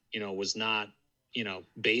that, you know, was not, you know,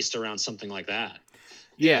 based around something like that.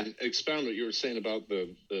 Yeah. And expound what you were saying about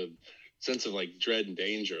the sense of like dread and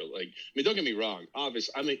danger. Like, I mean, don't get me wrong.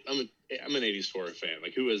 Obviously, I'm an 80s horror fan.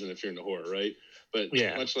 Like, who isn't if you're into horror, right? But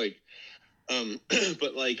yeah, much like,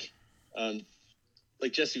 but like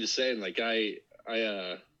Jesse was saying, like I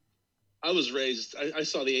was raised. I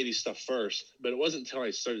saw the 80s stuff first, but it wasn't until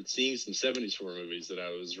I started seeing some 70s horror movies that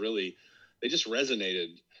I was really. They just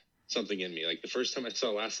resonated something in me. Like the first time I saw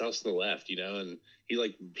Last House on the Left, you know, and he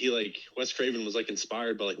Wes Craven was like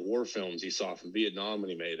inspired by like war films he saw from Vietnam when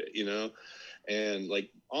he made it, you know, and like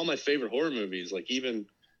all my favorite horror movies, like even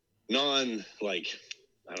non like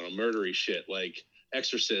I don't know murdery shit like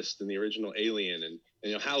Exorcist and the original Alien and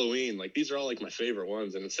you know Halloween, like these are all like my favorite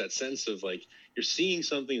ones, and it's that sense of like you're seeing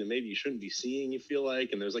something that maybe you shouldn't be seeing, you feel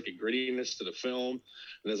like, and there's like a grittiness to the film,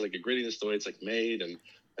 and there's like a grittiness to the way it's like made, and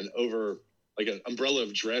over like an umbrella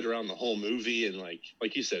of dread around the whole movie, and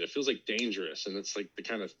like you said, it feels like dangerous, and it's like the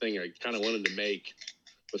kind of thing I kind of wanted to make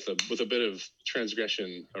with a bit of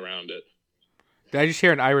transgression around it. Did I just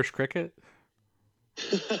hear an Irish cricket?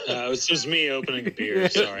 It was just me opening a beer.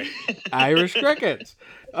 Sorry. Irish crickets.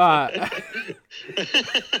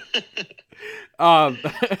 No,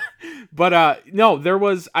 there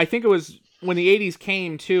was. I think it was when the 80s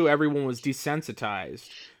came too. Everyone was desensitized,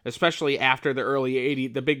 especially after the early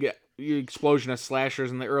 80s, the big explosion of slashers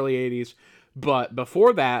in the early 80s. But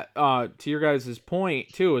before that, to your guys'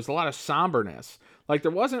 point too, was a lot of somberness. Like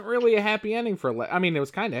there wasn't really a happy ending for. I mean, it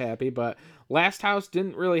was kind of happy, but Last House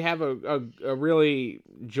didn't really have a really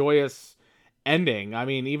joyous ending. I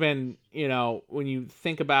mean, even, you know, when you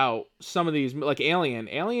think about some of these, like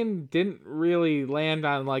Alien didn't really land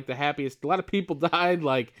on like the happiest. A lot of people died.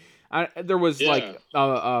 Like there was like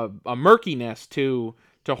a murkiness to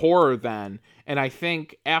horror then. And I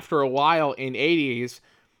think after a while in 80s,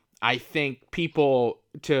 I think people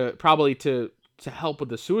to help with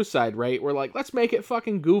the suicide rate were like, let's make it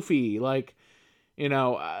fucking goofy. Like, you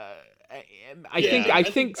know, I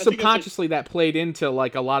think subconsciously that played into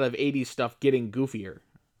like a lot of 80s stuff getting goofier.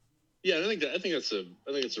 Yeah, I think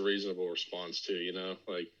it's a reasonable response too. You know,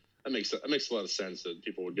 like that makes a lot of sense that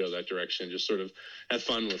people would go that direction, just sort of have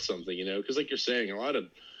fun with something. You know, because like you're saying, a lot of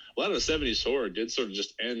the '70s horror did sort of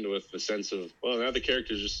just end with the sense of, well, now the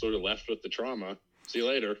character's just sort of left with the trauma. See you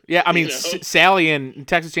later. Yeah, I mean, You know? Sally in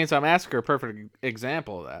Texas Chainsaw Massacre, a perfect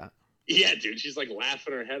example of that. Yeah, dude, she's like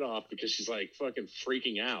laughing her head off because she's like fucking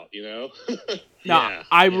freaking out. You know? No, Yeah,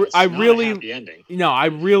 I it's not a really, happy ending. I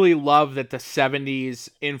really love that the '70s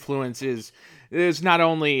influence is not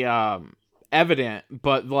only evident,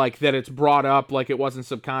 but like that it's brought up, like it wasn't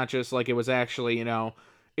subconscious, like it was actually,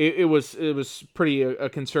 it was pretty a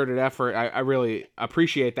concerted effort. I really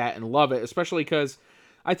appreciate that and love it, especially because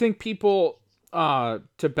I think people,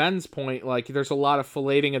 to Ben's point, like there's a lot of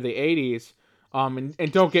filleting of the '80s.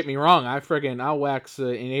 And don't get me wrong, I'll wax an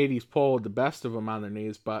 '80s pole with the best of them on their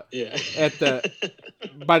knees, but Yeah.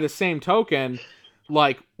 by the same token,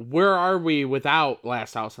 like, where are we without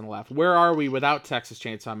Last House on the Left? Where are we without Texas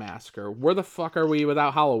Chainsaw Massacre? Where the fuck are we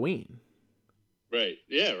without Halloween? Right.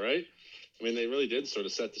 Yeah. Right. I mean, they really did sort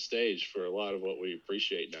of set the stage for a lot of what we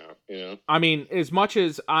appreciate now. You know. I mean, as much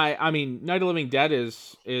as I mean, Night of the Living Dead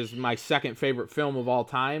is my second favorite film of all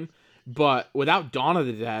time. But without Dawn of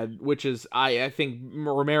the Dead, which is I think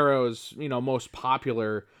Romero's most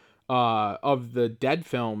popular of the Dead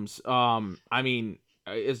films, I mean,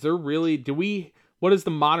 is there really what does the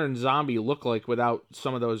modern zombie look like without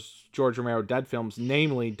some of those George Romero Dead films,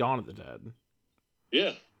 namely Dawn of the Dead?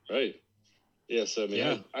 Yeah. Right. Yes. I mean,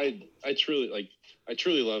 Yeah. I truly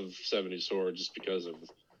love '70s horror just because of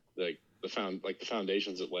like the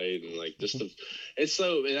foundations it laid, and like just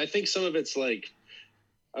and I think some of it's like,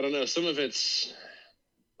 I don't know. Some of it's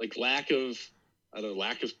like lack of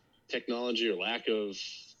technology or lack of,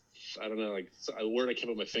 I don't know, like a word I can't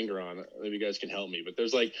put my finger on. Maybe you guys can help me. But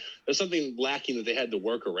there's something lacking that they had to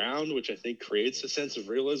work around, which I think creates a sense of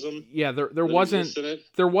realism. Yeah, there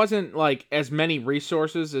wasn't like as many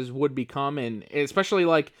resources as would become, and especially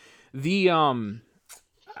like the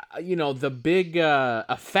the big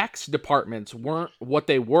effects departments weren't what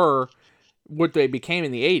they became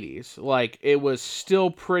in the '80s. Like, it was still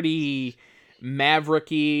pretty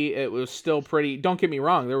mavericky. It was still pretty, don't get me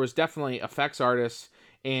wrong, there was definitely effects artists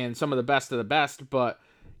and some of the best, but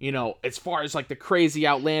as far as like the crazy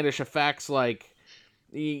outlandish effects, like,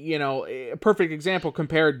 a perfect example,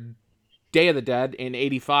 compared Day of the Dead in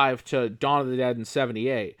 '85 to Dawn of the Dead in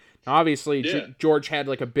 '78. Now obviously, Yeah. George had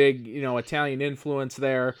like a big Italian influence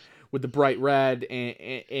there with the bright red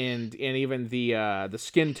and even the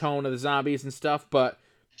skin tone of the zombies and stuff. But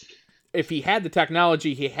if he had the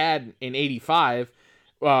technology he had in '85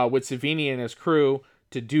 with Savini and his crew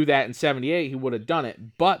to do that in '78, he would have done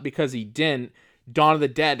it. But because he didn't, Dawn of the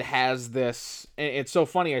Dead has this. And it's so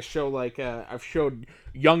funny. I've showed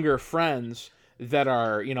younger friends that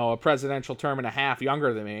are a presidential term and a half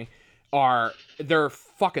younger than me. They're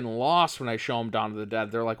fucking lost when I show them Dawn of the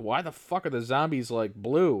Dead. They're like, why the fuck are the zombies like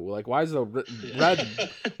blue? Like, why is the red?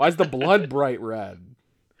 Why is the blood bright red?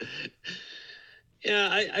 Yeah,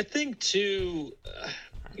 I think too.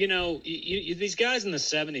 These guys in the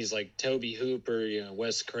 '70s, like Tobe Hooper,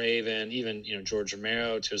 Wes Craven, even George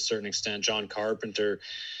Romero to a certain extent, John Carpenter.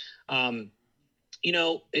 In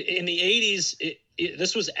the '80s,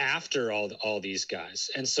 this was after all these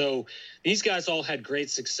guys, and so these guys all had great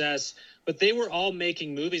success, but they were all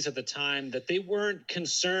making movies at the time that they weren't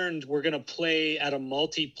concerned we're going to play at a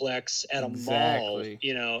multiplex at a mall,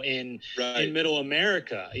 in middle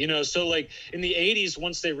America, so like in the '80s,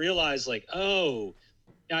 once they realized like, oh,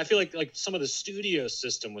 I feel like some of the studio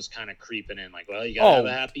system was kind of creeping in, like, well, you gotta have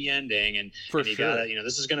a happy ending, and you gotta,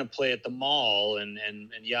 this is gonna play at the mall, and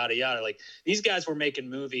yada yada. Like, these guys were making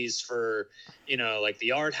movies for, like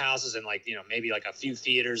the art houses and like maybe like a few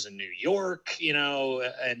theaters in New York,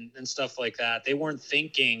 and stuff like that. They weren't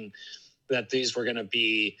thinking that these were gonna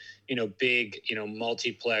be big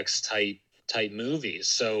multiplex type movies.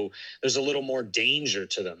 So there's a little more danger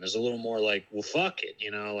to them. There's a little more like, well, fuck it,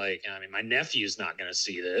 like, I mean, my nephew's not going to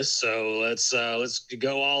see this, so let's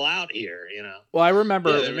go all out here, Well, I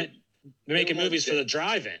remember they're making movies for the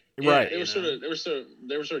drive-in, right? They were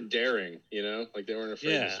sort of daring, like they weren't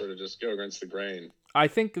afraid to sort of just go against the grain. I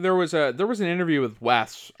think there was an interview with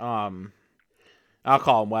Wes. I'll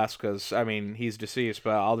call him Wes because I mean he's deceased,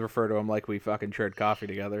 but I'll refer to him like we fucking shared coffee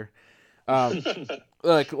together.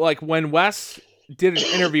 Like when Wes did an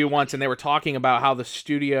interview once and they were talking about how the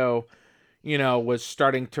studio, was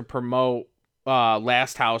starting to promote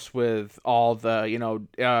Last House with all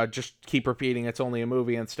the, just keep repeating it's only a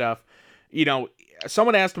movie and stuff.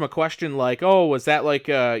 Someone asked him a question like, oh, was that like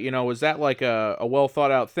a well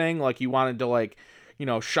thought out thing? Like, you wanted to like,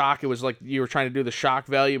 shock. It was like you were trying to do the shock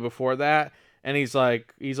value before that. And he's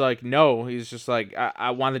like, no. He's just like,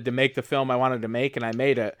 I wanted to make the film I wanted to make, and I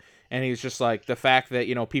made it. And he's just like, the fact that,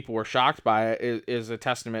 people were shocked by it is a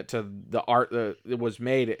testament to the art that it was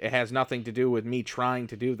made. It has nothing to do with me trying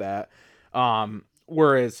to do that.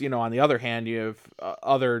 Whereas, on the other hand, you have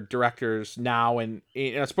other directors now, and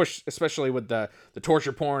especially with the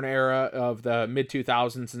torture porn era of the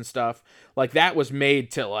mid-2000s and stuff, like that was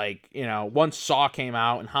made to, like, once Saw came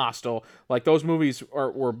out and Hostel, like those movies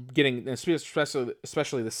were getting,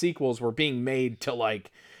 especially the sequels, were being made to,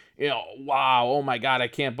 like, wow, oh my God, I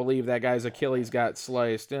can't believe that guy's Achilles got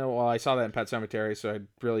sliced. Well, I saw that in Pet Sematary, so I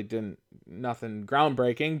really nothing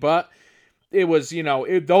groundbreaking, but it was,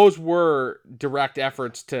 those were direct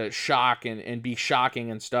efforts to shock and be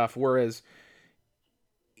shocking and stuff. Whereas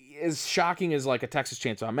as shocking as like a Texas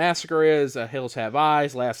Chainsaw Massacre is, a Hills Have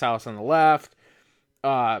Eyes, Last House on the Left,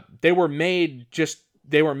 they were made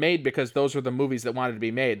because those were the movies that wanted to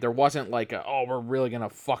be made. There wasn't like we're really going to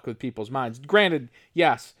fuck with people's minds. Granted,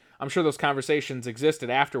 yes, I'm sure those conversations existed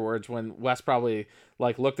afterwards when Wes probably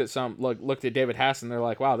like looked at David Hess and they're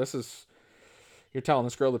like, wow, you're telling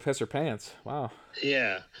this girl to piss her pants. Wow.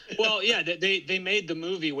 Yeah. Well, yeah, they made the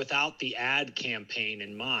movie without the ad campaign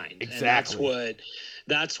in mind. Exactly. And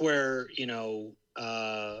that's where, where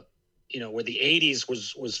the 80s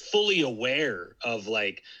was fully aware of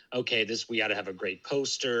like, okay, we got to have a great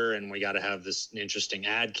poster and we got to have this interesting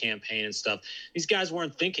ad campaign and stuff. These guys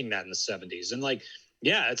weren't thinking that in the 70s. And like,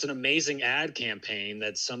 yeah, it's an amazing ad campaign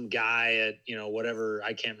that some guy at, whatever,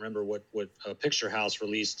 I can't remember what Picture House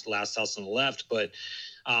released, Last House on the Left, but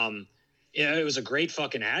it was a great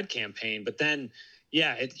fucking ad campaign. But then,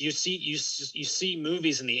 yeah, you see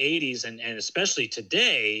movies in the 80s and especially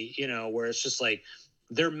today, where it's just like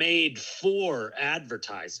they're made for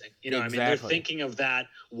advertising. Exactly. They're thinking of that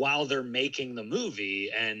while they're making the movie.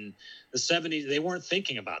 And the 70s, they weren't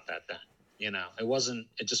thinking about that then.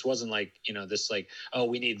 It just wasn't like, this like, oh,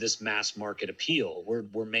 we need this mass market appeal.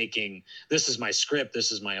 We're making, this is my script,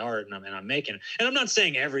 this is my art, and I'm making it. And I'm not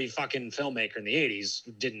saying every fucking filmmaker in the 80s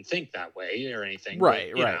didn't think that way or anything.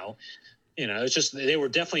 Right, but, right. It's just they were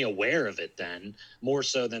definitely aware of it then, more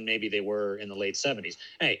so than maybe they were in the late 70s.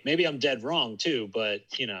 Hey, maybe I'm dead wrong too, but,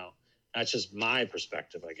 that's just my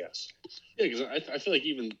perspective, I guess. Yeah, because I feel like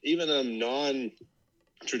even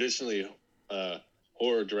non-traditionally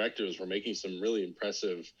horror directors were making some really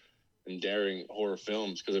impressive and daring horror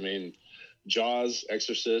films. Because Jaws,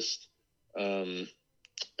 Exorcist, and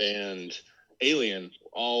Alien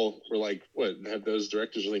all were like, what, have those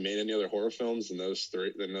directors really made any other horror films than those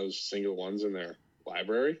single ones in their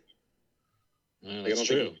library? That's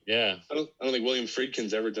true. Yeah, I don't think William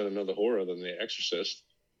Friedkin's ever done another horror than The Exorcist.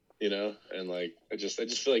 And like I just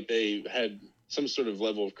feel like they had some sort of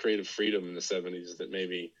level of creative freedom in the 70s that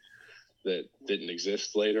maybe that didn't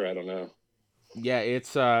exist later. I don't know. Yeah,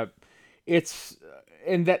 it's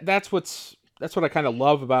and that's what I kind of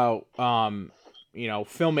love about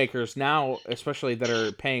filmmakers now, especially that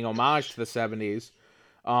are paying homage to the 70s.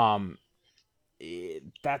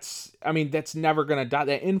 That's never gonna die.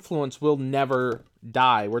 That influence will never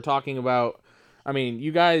die. We're talking about,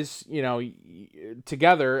 you guys,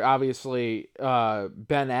 together, obviously,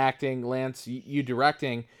 Ben acting, Lance, you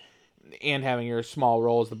directing, and having your small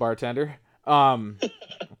role as the bartender.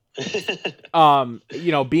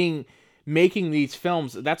 Making these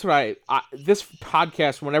films. That's what this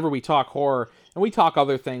podcast, whenever we talk horror, and we talk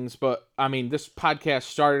other things, but this podcast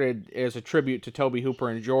started as a tribute to Tobe Hooper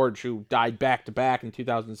and George, who died back to back in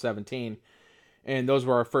 2017. And those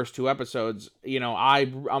were our first two episodes. I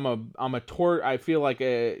feel like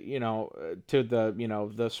to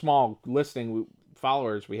the small listening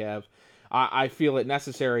followers we have, I feel it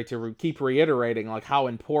necessary to keep reiterating like how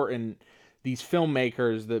important these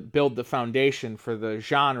filmmakers that build the foundation for the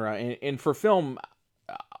genre and for film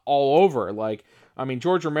all over. Like,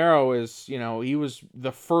 George Romero is, he was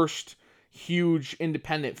the first huge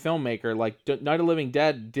independent filmmaker. Like Night of the Living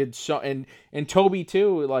Dead did so, and Toby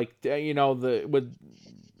too. Like with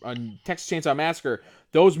Texas Chainsaw Massacre,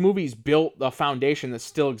 those movies built the foundation that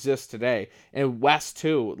still exists today. And West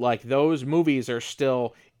too. Like those movies are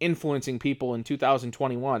still influencing people in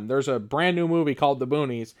 2021. There's a brand new movie called The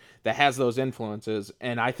Boonies that has those influences,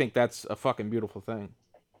 and I think that's a fucking beautiful thing.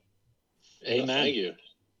 Amen. Thank you.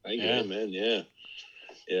 Amen.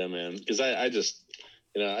 Yeah, man. Because I just.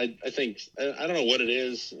 I think I don't know what it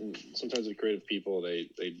is. Sometimes with creative people, they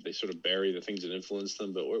sort of bury the things that influence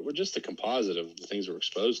them, but we're just a composite of the things we're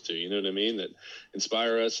exposed to. You know what I mean? That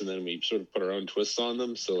inspire us, and then we sort of put our own twists on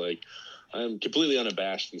them. So like, I'm completely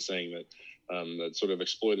unabashed in saying that That sort of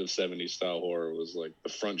exploitive 70s style horror was like the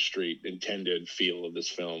Front Street intended feel of this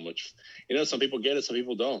film, which, you know, some people get it, some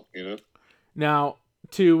people don't, you know? Now,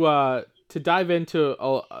 to dive into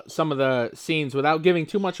some of the scenes without giving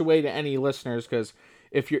too much away to any listeners, because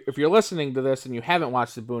if you're listening to this and you haven't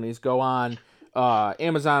watched the Boonies, go on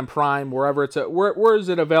Amazon Prime, wherever it's where is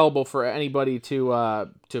it available for anybody to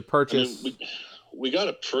purchase? I mean, we got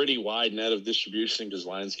a pretty wide net of distribution because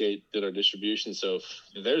Lionsgate did our distribution. So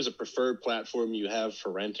if there's a preferred platform you have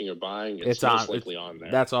for renting or buying, it's most likely on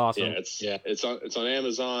there. That's awesome. Yeah, it's on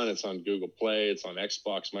Amazon, it's on Google Play, it's on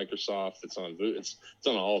Xbox, Microsoft, it's on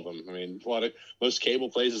all of them. I mean, most cable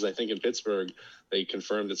places, I think in Pittsburgh, they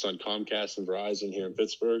confirmed it's on Comcast and Verizon here in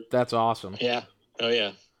Pittsburgh. That's awesome. Yeah. Oh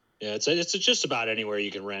yeah. Yeah, it's just about anywhere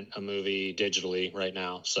you can rent a movie digitally right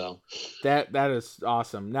now. So that is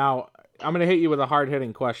awesome. Now I'm gonna hit you with a hard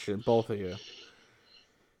hitting question, both of you.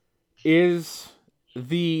 Is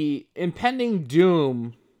the impending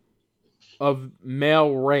doom of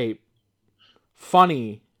male rape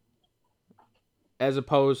funny as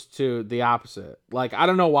opposed to the opposite? Like, I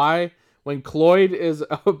don't know why when Cloyd is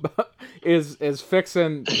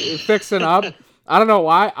fixing up, I don't know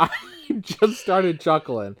why I just started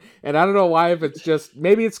chuckling, and I don't know why. If it's just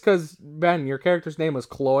maybe it's because Ben, your character's name was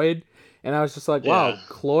Cloyd, and I was just like, wow,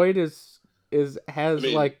 Cloyd has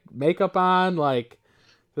like makeup on, like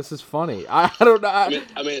this is funny. I don't know. I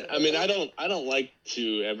mean, I don't like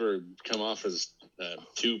to ever come off as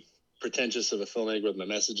too pretentious of a filmmaker with my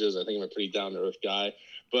messages. I think I'm a pretty down to earth guy,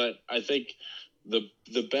 but I think the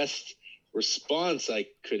best response I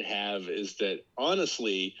could have is that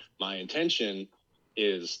honestly, my intention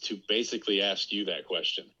is to basically ask you that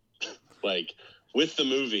question. Like with the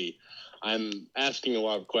movie, I'm asking a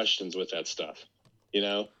lot of questions with that stuff, you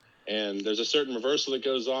know, and there's a certain reversal that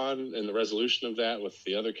goes on in the resolution of that with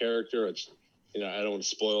the other character. It's, you know, I don't want to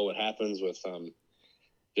spoil what happens with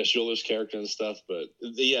Jess Euler's character and stuff, but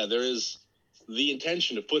there is the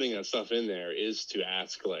intention of putting that stuff in there is to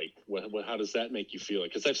ask, like, how does that make you feel?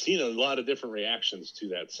 Because I've seen a lot of different reactions to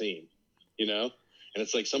that scene, you know? And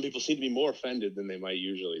it's like some people seem to be more offended than they might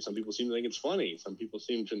usually. Some people seem to think it's funny. Some people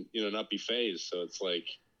seem to, you know, not be fazed. So it's like,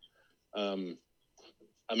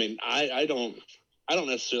 I mean, I don't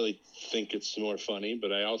necessarily think it's more funny,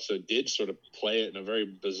 but I also did sort of play it in a very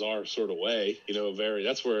bizarre sort of way. You know,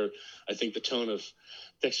 that's where I think the tone of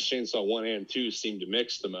Texas Chainsaw 1 and 2 seemed to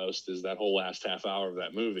mix the most, is that whole last half hour of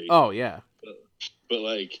that movie. Oh, yeah. But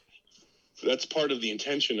like, that's part of the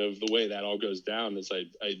intention of the way that all goes down is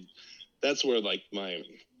that's where like my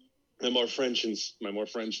more French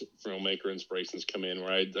filmmaker inspirations come in,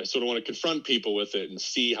 where I sort of want to confront people with it and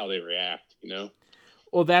see how they react, you know?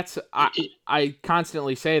 Well, I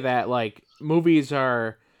constantly say that, like, movies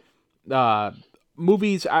are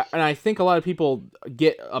and I think a lot of people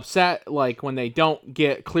get upset, like, when they don't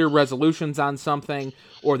get clear resolutions on something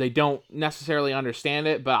or they don't necessarily understand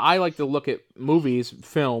it. But I like to look at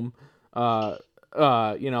film, I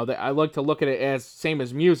like to look at it as same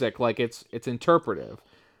as music, like it's interpretive.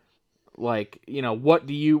 Like, you know, what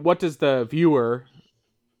does the viewer,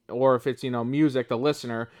 or if it's, you know, music, the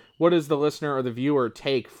listener, what does the listener or the viewer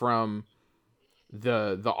take from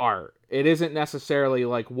the art? It isn't necessarily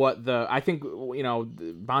like I think, you know,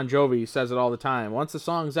 Bon Jovi says it all the time. Once the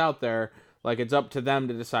song's out there, like, it's up to them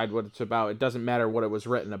to decide what it's about. It doesn't matter what it was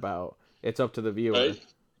written about. It's up to the viewer. Right?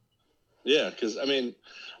 Yeah, because I mean,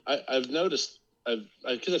 I've noticed,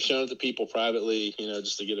 because I've shown it to people privately, you know,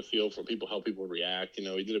 just to get a feel for how people react. You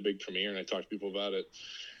know, we did a big premiere and I talked to people about it.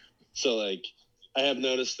 So like, I have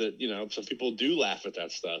noticed that, you know, some people do laugh at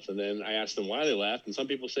that stuff, and then I ask them why they laughed, and some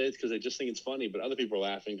people say it's because they just think it's funny, but other people are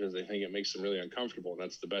laughing because they think it makes them really uncomfortable, and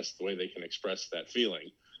that's the best way they can express that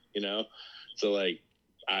feeling, you know? So like,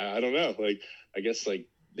 I don't know, like, I guess like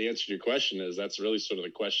the answer to your question is that's really sort of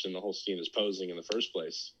the question the whole scene is posing in the first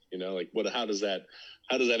place, you know? Like, how does that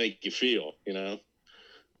make you feel, you know?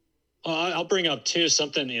 Well, I'll bring up too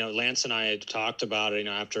something, you know, Lance and I had talked about it, you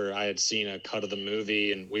know, after I had seen a cut of the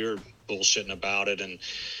movie and we were bullshitting about it. And,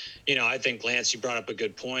 you know, I think, Lance, you brought up a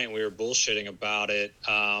good point. We were bullshitting about it.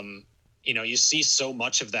 You know, you see so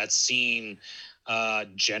much of that scene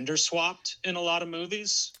gender swapped in a lot of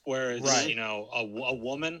movies where it's, right, you know, a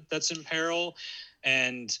woman that's in peril.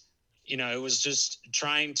 And, you know, it was just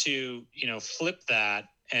trying to, you know, flip that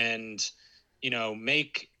and, you know,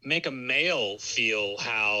 make a male feel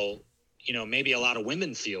how, you know, maybe a lot of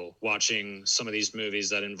women feel watching some of these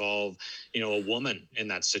movies that involve, you know, a woman in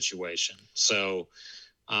that situation. So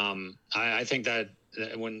I think that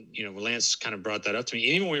when, you know, Lance kind of brought that up to me,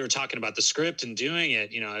 even when we were talking about the script and doing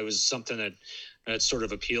it, you know, it was something that sort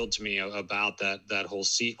of appealed to me about that whole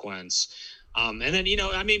sequence. And then,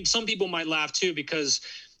 I mean, some people might laugh too, because,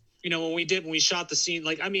 when we shot the scene,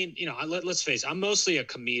 like, I mean, let's face it, I'm mostly a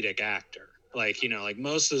comedic actor. Like, like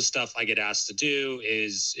most of the stuff I get asked to do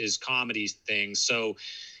is comedy things. So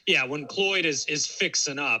yeah, when Cloyd is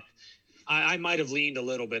fixing up, I might have leaned a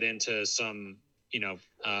little bit into some,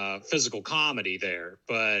 physical comedy there,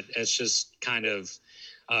 but it's just kind of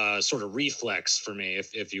sort of reflex for me,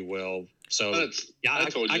 if you will. So yeah,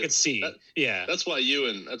 I could see. That's why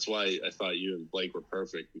I thought you and Blake were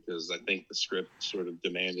perfect, because I think the script sort of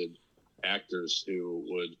demanded actors who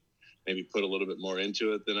would maybe put a little bit more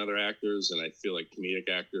into it than other actors, and I feel like comedic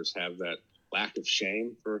actors have that lack of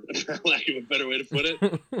shame, for lack of a better way to put it.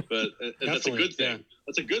 But that's a good thing. Yeah.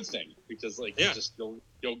 That's a good thing, because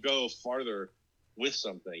you'll go farther with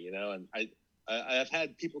something, And I've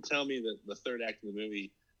had people tell me that the third act of the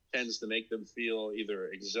movie tends to make them feel either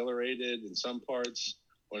exhilarated in some parts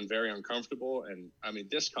or very uncomfortable. And I mean,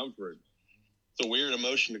 discomfort, it's a weird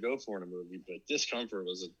emotion to go for in a movie, but discomfort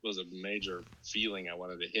was a major feeling I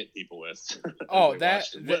wanted to hit people with. Oh,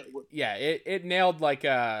 it nailed like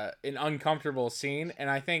an uncomfortable scene. And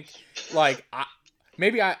I think like, I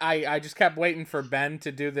just kept waiting for Ben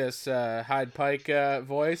to do this Hyde Pike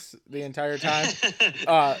voice the entire time.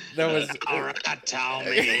 There was all right,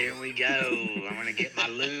 Tommy, here we go. I'm gonna get my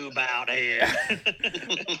lube out here.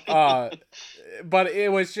 But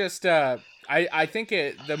it was just I think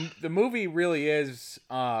the movie really is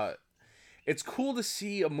it's cool to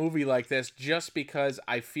see a movie like this, just because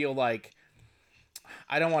I feel like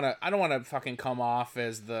I don't want to fucking come off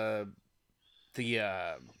as the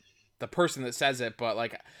person that says it, but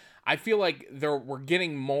like I feel like we're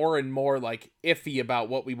getting more and more like iffy about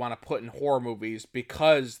what we want to put in horror movies,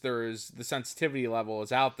 because the sensitivity level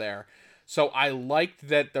is out there. So I liked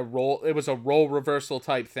that it was a role reversal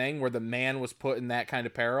type thing where the man was put in that kind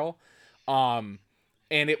of peril. And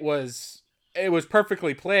it was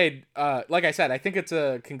perfectly played. Like I said, I think it's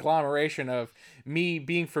a conglomeration of me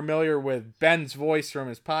being familiar with Ben's voice from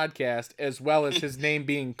his podcast, as well as his name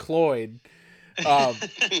being Cloyd. That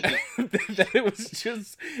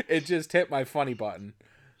it just hit my funny button.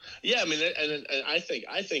 Yeah, I mean, and I think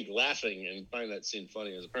laughing and finding that scene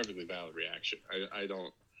funny is a perfectly valid reaction. I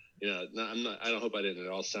don't, I don't hope I didn't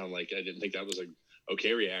at all sound like I didn't think that was a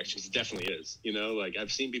okay reaction. It definitely is. Like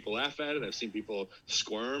I've seen people laugh at it, I've seen people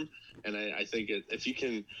squirm, and I think if you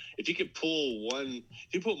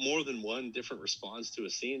put more than one different response to a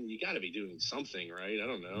scene, you got to be doing something, right? I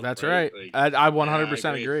don't know. That's right. Like, I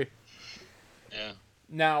 100% agree. Yeah.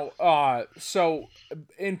 Now, so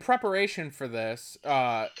in preparation for this,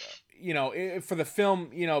 for the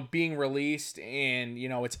film, being released, and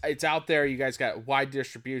it's out there. You guys got wide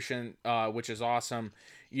distribution, which is awesome.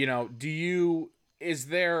 Is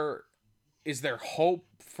there hope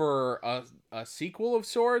for a sequel of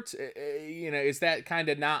sorts? Is that kind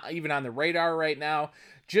of not even on the radar right now?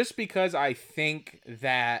 Just because I think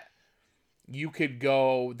that you could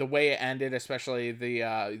go the way it ended, especially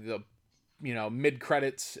the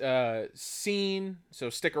mid-credits scene. So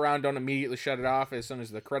stick around, don't immediately shut it off as soon as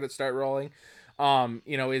the credits start rolling.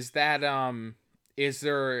 Is there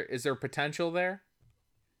potential there?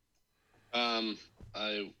 I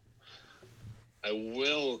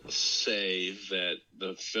will say that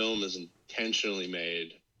the film is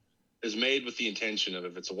made with the intention of,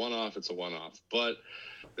 if it's a one-off, it's a one-off. But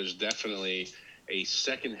there's definitely a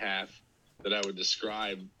second half that I would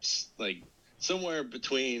describe like somewhere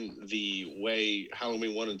between the way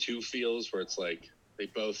Halloween 1 and 2 feels, where it's like they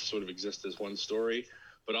both sort of exist as one story,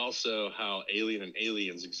 but also how Alien and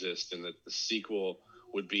Aliens exist, and that the sequel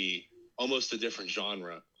would be almost a different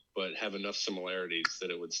genre, but have enough similarities that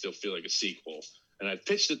it would still feel like a sequel. And I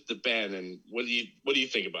pitched it to Ben, and what do you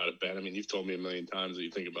think about it, Ben? I mean, you've told me a million times what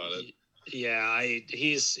you think about it. Yeah,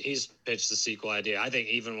 he's pitched the sequel idea. I think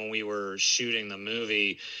even when we were shooting the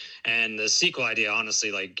movie, and the sequel idea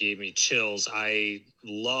honestly like gave me chills. I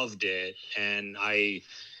loved it, and I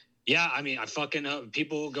fucking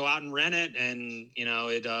people go out and rent it, and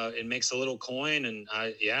it makes a little coin, and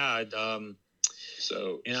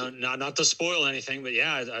not to spoil anything, but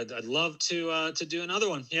yeah, I'd love to do another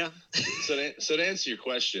one. Yeah. So to answer your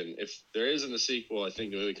question, if there isn't a sequel, I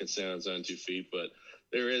think the movie can stand on its own 2 feet, but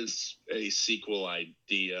there is a sequel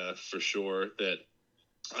idea for sure that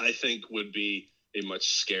I think would be a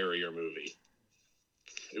much scarier movie.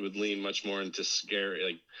 It would lean much more into scary,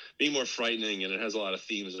 like being more frightening, and it has a lot of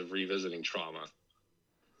themes of revisiting trauma.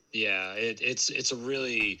 Yeah, it's a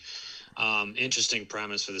really interesting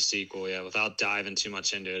premise for the sequel. Yeah, without diving too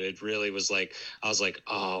much into it, it really was like, I was like,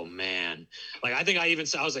 oh man, like I think I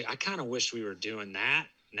was like, I kind of wish we were doing that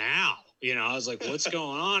now. I was like, what's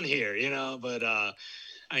going on here? But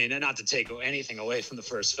I mean, not to take anything away from the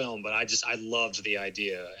first film, but I loved the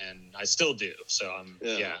idea, and I still do. So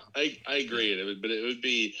I agree. It would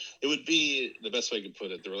be the best way I could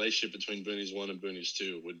put it. The relationship between Boonies 1 and Boonies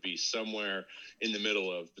 2 would be somewhere in the middle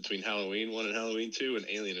of between Halloween 1 and Halloween 2 and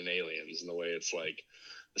Alien and Aliens, in the way it's like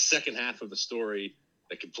the second half of the story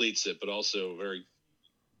that completes it, but also very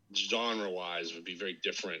genre-wise would be very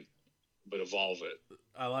different, but evolve it.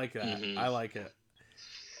 I like that. Mm-hmm. I like it.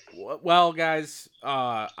 Well, guys,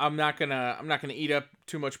 I'm not gonna eat up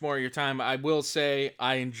too much more of your time. I will say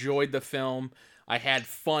I enjoyed the film. I had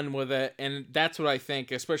fun with it, and that's what I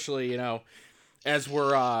think. Especially, as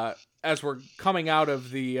we're coming out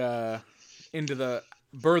of the into the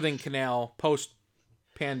birthing canal post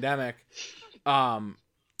pandemic.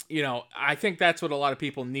 I think that's what a lot of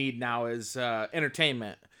people need now is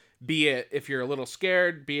entertainment. Be it if you're a little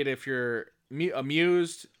scared, be it if you're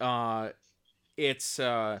amused. It's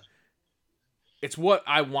what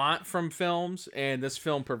I want from films, and this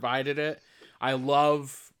film provided it. I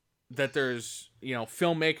love that there's,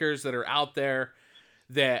 filmmakers that are out there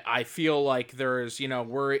that I feel like there's,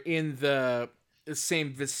 we're in the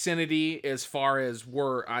same vicinity as far as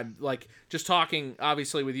I'm like just talking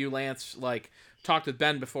obviously with you, Lance, like talked with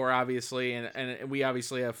Ben before, obviously, and we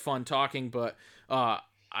obviously have fun talking, but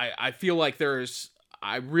I feel like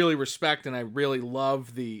I really respect and I really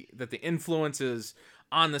love that the influence is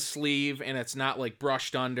on the sleeve and it's not like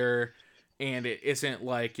brushed under, and it isn't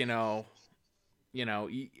like I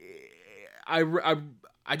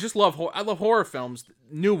just love horror films,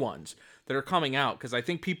 new ones that are coming out, because I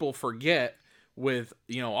think people forget with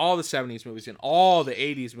all the 70s movies and all the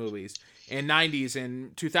 80s movies and 90s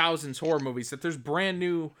and 2000s horror movies that there's brand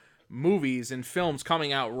new movies and films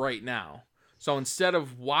coming out right now. So instead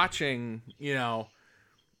of watching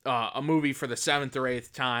a movie for the 7th or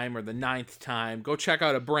 8th time or the 9th time, go check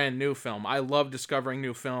out a brand new film. I love discovering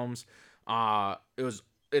new films.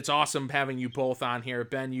 It's awesome having you both on here.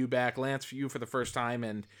 Ben, you back. Lance, you for the first time,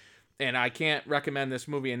 and I can't recommend this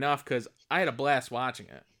movie enough because I had a blast watching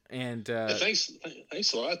it. And thanks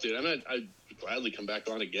a lot, dude. I'd gladly come back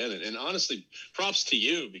on again. And honestly, props to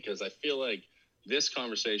you, because I feel like this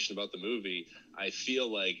conversation about the movie, I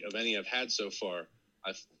feel like of any I've had so far,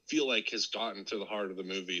 I feel like has gotten to the heart of the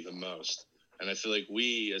movie the most. And I feel like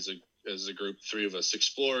we, as a group, three of us,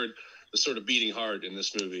 explored the sort of beating heart in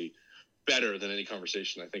this movie better than any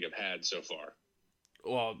conversation I think I've had so far.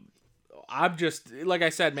 Well, I'm just, like I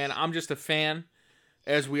said, man, I'm just a fan,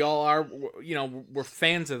 as we all are. We're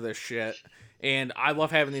fans of this shit, and I love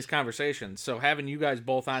having these conversations. So having you guys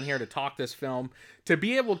both on here to talk this film, to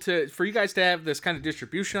be able to, for you guys to have this kind of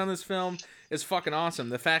distribution on this film is fucking awesome.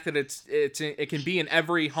 The fact that it can be in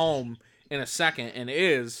every home in a second, and it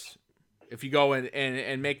is, if you go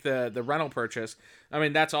and make the rental purchase. I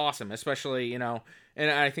mean, that's awesome, especially, and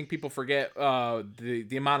I think people forget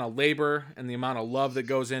the amount of labor and the amount of love that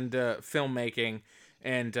goes into filmmaking.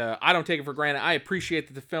 And I don't take it for granted. I appreciate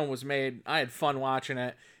that the film was made. I had fun watching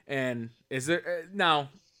it. And now,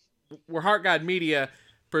 where Heart God Media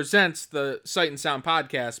presents the Sight and Sound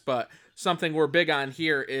podcast, but something we're big on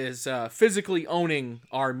here is physically owning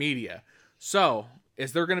our media. So,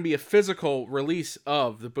 is there going to be a physical release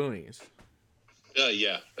of the Boonies?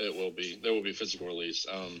 Yeah, it will be. There will be a physical release.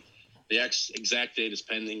 The exact date is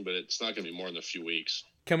pending, but it's not going to be more than a few weeks.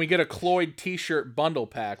 Can we get a Cloyd t-shirt bundle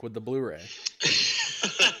pack with the Blu-ray?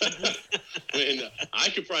 I mean, I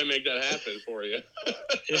could probably make that happen for you.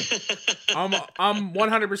 I'm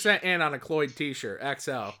 100% in on a Cloyd t-shirt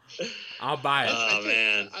XL. I'll buy it. Oh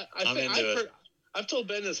man, I'm into it. I've told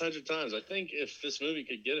Ben this 100 times. I think if this movie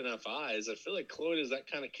could get enough eyes, I feel like Cloyd is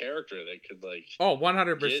that kind of character that could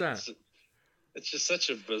 100%. It's just such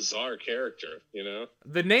a bizarre character,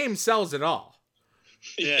 The name sells it all.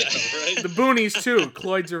 Yeah, right. The Boonies too.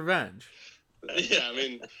 Cloyd's Revenge. Yeah,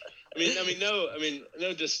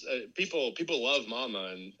 just people love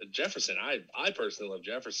Mama and Jefferson. I personally love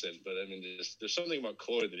Jefferson, but I mean, there's something about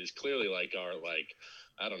Cloyd that is clearly like our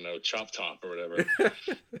I don't know, chop top or whatever.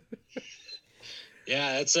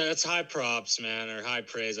 Yeah, it's high props, man, or high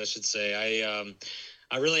praise, I should say.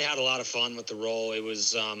 I really had a lot of fun with the role. It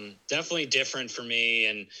was definitely different for me,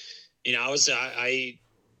 and I'll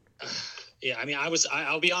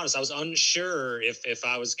be honest, I was unsure if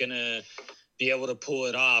I was gonna be able to pull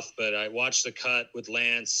it off, but I watched the cut with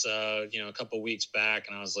Lance, a couple weeks back,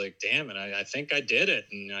 and I was like, damn it, I think I did it,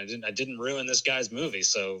 and I didn't ruin this guy's movie.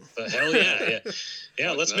 So, but hell yeah,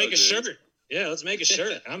 let's make a shirt. Yeah, let's make a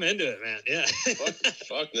shirt. I'm into it, man. Yeah.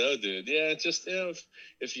 fuck no, dude. Yeah, just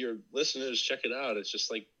if your listeners check it out, it's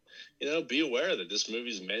just like, be aware that this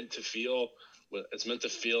movie's meant to feel. It's meant to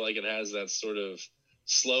feel like it has that sort of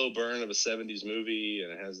slow burn of a 70s movie,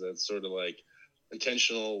 and it has that sort of like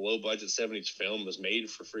intentional low budget 70s film was made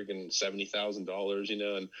for freaking $70,000, you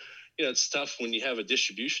know. And you know, it's tough when you have a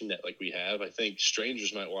distribution net like we have. I think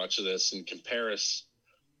strangers might watch this and compare us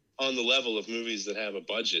on the level of movies that have a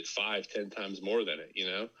budget 5-10 times more than it, you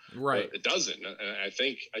know. Right. But it doesn't. And I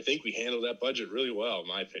think we handled that budget really well, in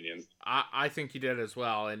my opinion. I think you did as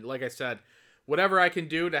well. And like I said, whatever I can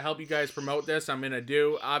do to help you guys promote this, I'm going to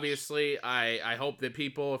do. Obviously, I hope that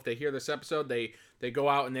people, if they hear this episode, they go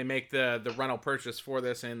out and they make the rental purchase for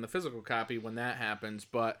this and the physical copy when that happens.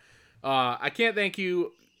 But I can't thank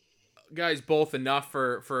you guys both enough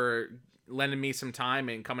for lending me some time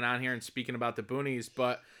and coming on here and speaking about the boonies.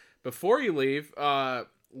 But before you leave,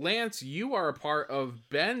 Lance, you are a part of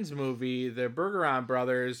Ben's movie, the Bergeron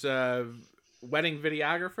Brothers, Wedding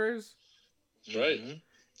Videographers. That's right. Mm-hmm.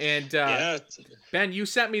 And Ben, you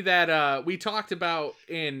sent me that we talked about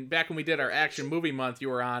back when we did our Action Movie Month you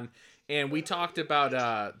were on, and we talked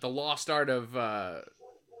about the lost art of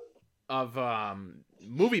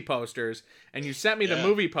movie posters, and you sent me the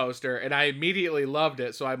movie poster, and I immediately loved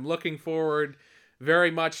it. So I'm looking forward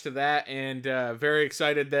very much to that, and very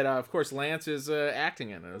excited that of course Lance is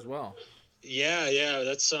acting in it as well. Yeah,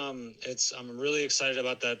 that's I'm really excited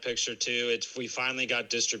about that picture too. We finally got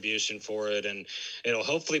distribution for it, and it'll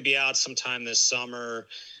hopefully be out sometime this summer.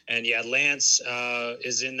 And yeah, Lance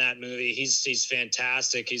is in that movie. He's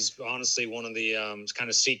fantastic. He's honestly one of the kind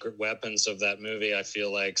of secret weapons of that movie, I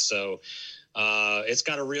feel like. So it's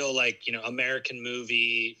got a real, like, you know, American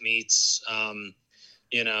movie meets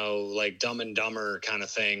you know, like Dumb and Dumber kind of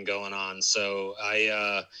thing going on. So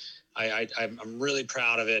I'm really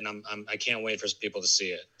proud of it, and I can't wait for people to see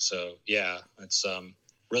it. So yeah, it's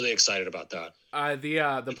really excited about that.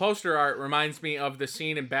 The poster art reminds me of the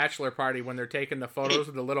scene in Bachelor Party when they're taking the photos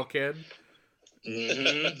of the little kid.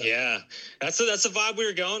 Mm-hmm. Yeah, that's the vibe we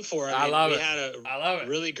were going for. I love it. I love it.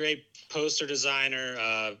 Really great poster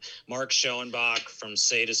designer, Mark Schoenbach from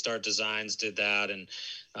Say to Start Designs did that, and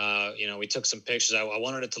you know, we took some pictures. I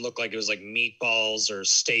wanted it to look like it was like Meatballs or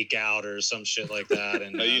Stakeout or some shit like that.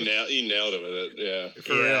 And you nailed it with it. Yeah,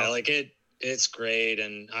 For real. Like it's great,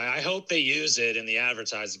 and I hope they use it in the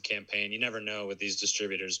advertising campaign. You never know with these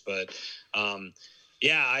distributors, but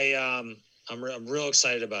yeah, I'm real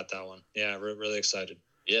excited about that one. Yeah, really excited.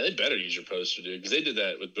 Yeah, they better use your poster, dude, because they did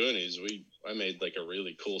that with Boonies. I made like a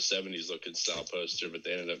really cool 70s looking style poster, but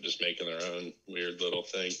they ended up just making their own weird little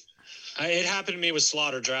thing. It happened to me with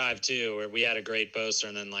Slaughter Drive too, where we had a great poster,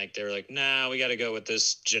 and then like they were like, "Nah, we got to go with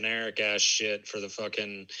this generic ass shit for the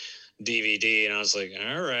fucking DVD," and I was like,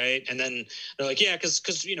 "All right." And then they're like, "Yeah,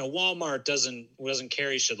 because you know Walmart doesn't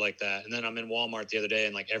carry shit like that." And then I'm in Walmart the other day,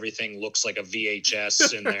 and like everything looks like a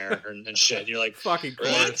VHS in there and shit. And you're like, fucking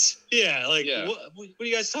what? Yeah, like What are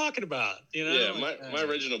you guys talking about? You know? Yeah, my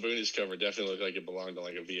original Boonies cover definitely looked like it belonged on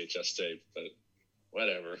like a VHS tape, but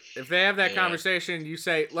whatever. If they have that conversation, you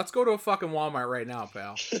say, "Let's go to a fucking Walmart right now,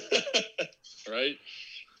 pal." Right?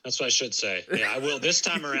 That's what I should say. Yeah, I will this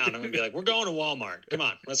time around. I'm gonna be like, "We're going to Walmart. Come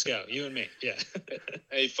on, let's go, you and me." Yeah.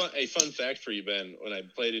 A fun fact for you, Ben. When I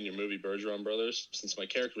played in your movie Bergeron Brothers, since my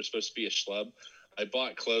character was supposed to be a schlub, I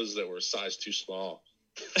bought clothes that were a size too small.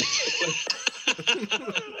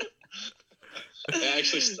 I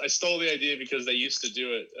stole the idea because they used to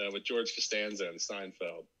do it with George Costanza and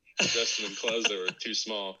Seinfeld. Dressed in clothes that were too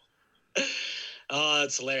small. Oh,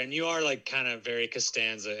 that's hilarious. And you are like kind of very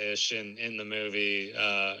Costanza-ish in the movie.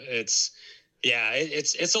 It's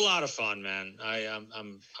a lot of fun, man.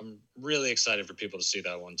 I'm really excited for people to see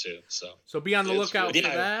that one too. So be on the lookout for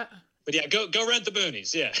that. But yeah, go rent the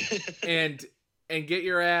Boonies, yeah. and get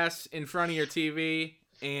your ass in front of your TV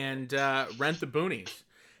and rent the Boonies.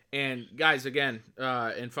 And guys, again,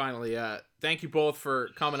 and finally, thank you both for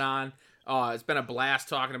coming on. It's been a blast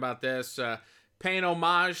talking about this, paying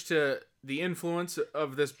homage to the influence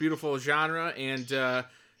of this beautiful genre, and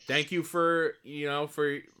thank you for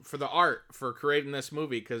the art, for creating this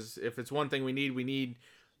movie, because if it's one thing we need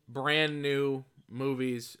brand new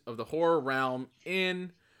movies of the horror realm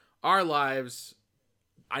in our lives.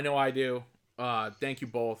 I know I do. Thank you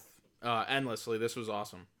both endlessly. This was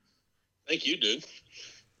awesome. Thank you, dude.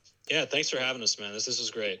 Yeah, thanks for having us, man. This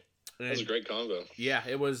was great. That was a great combo. Yeah,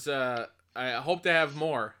 it was. I hope to have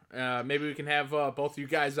more. Maybe we can have both you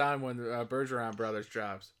guys on when Bergeron Brothers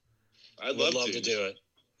drops. I'd love to do it.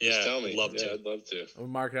 Yeah, just tell me. I'd love to. I'd love to. We'll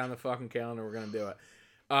mark it on the fucking calendar. We're gonna do it.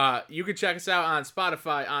 You can check us out on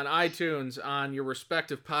Spotify, on iTunes, on your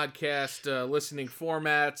respective podcast listening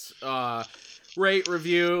formats. Rate,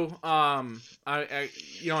 review.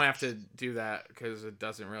 You don't have to do that because it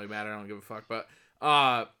doesn't really matter. I don't give a fuck. But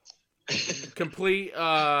complete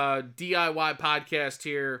DIY podcast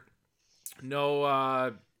here.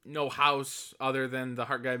 No house other than the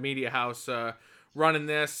Heart Guide Media House running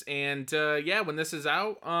this. And when this is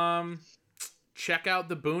out, check out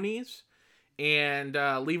the Boonies and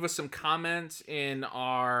leave us some comments in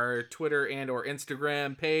our Twitter and or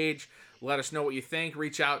Instagram page. Let us know what you think.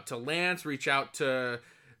 Reach out to Lance. Reach out to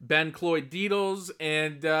Ben Cloyd Deedles,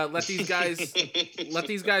 and let these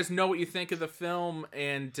guys know what you think of the film.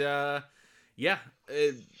 And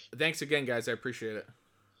thanks again, guys. I appreciate it.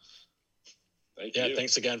 Thank you.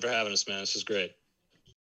 Thanks again for having us, man. This is great.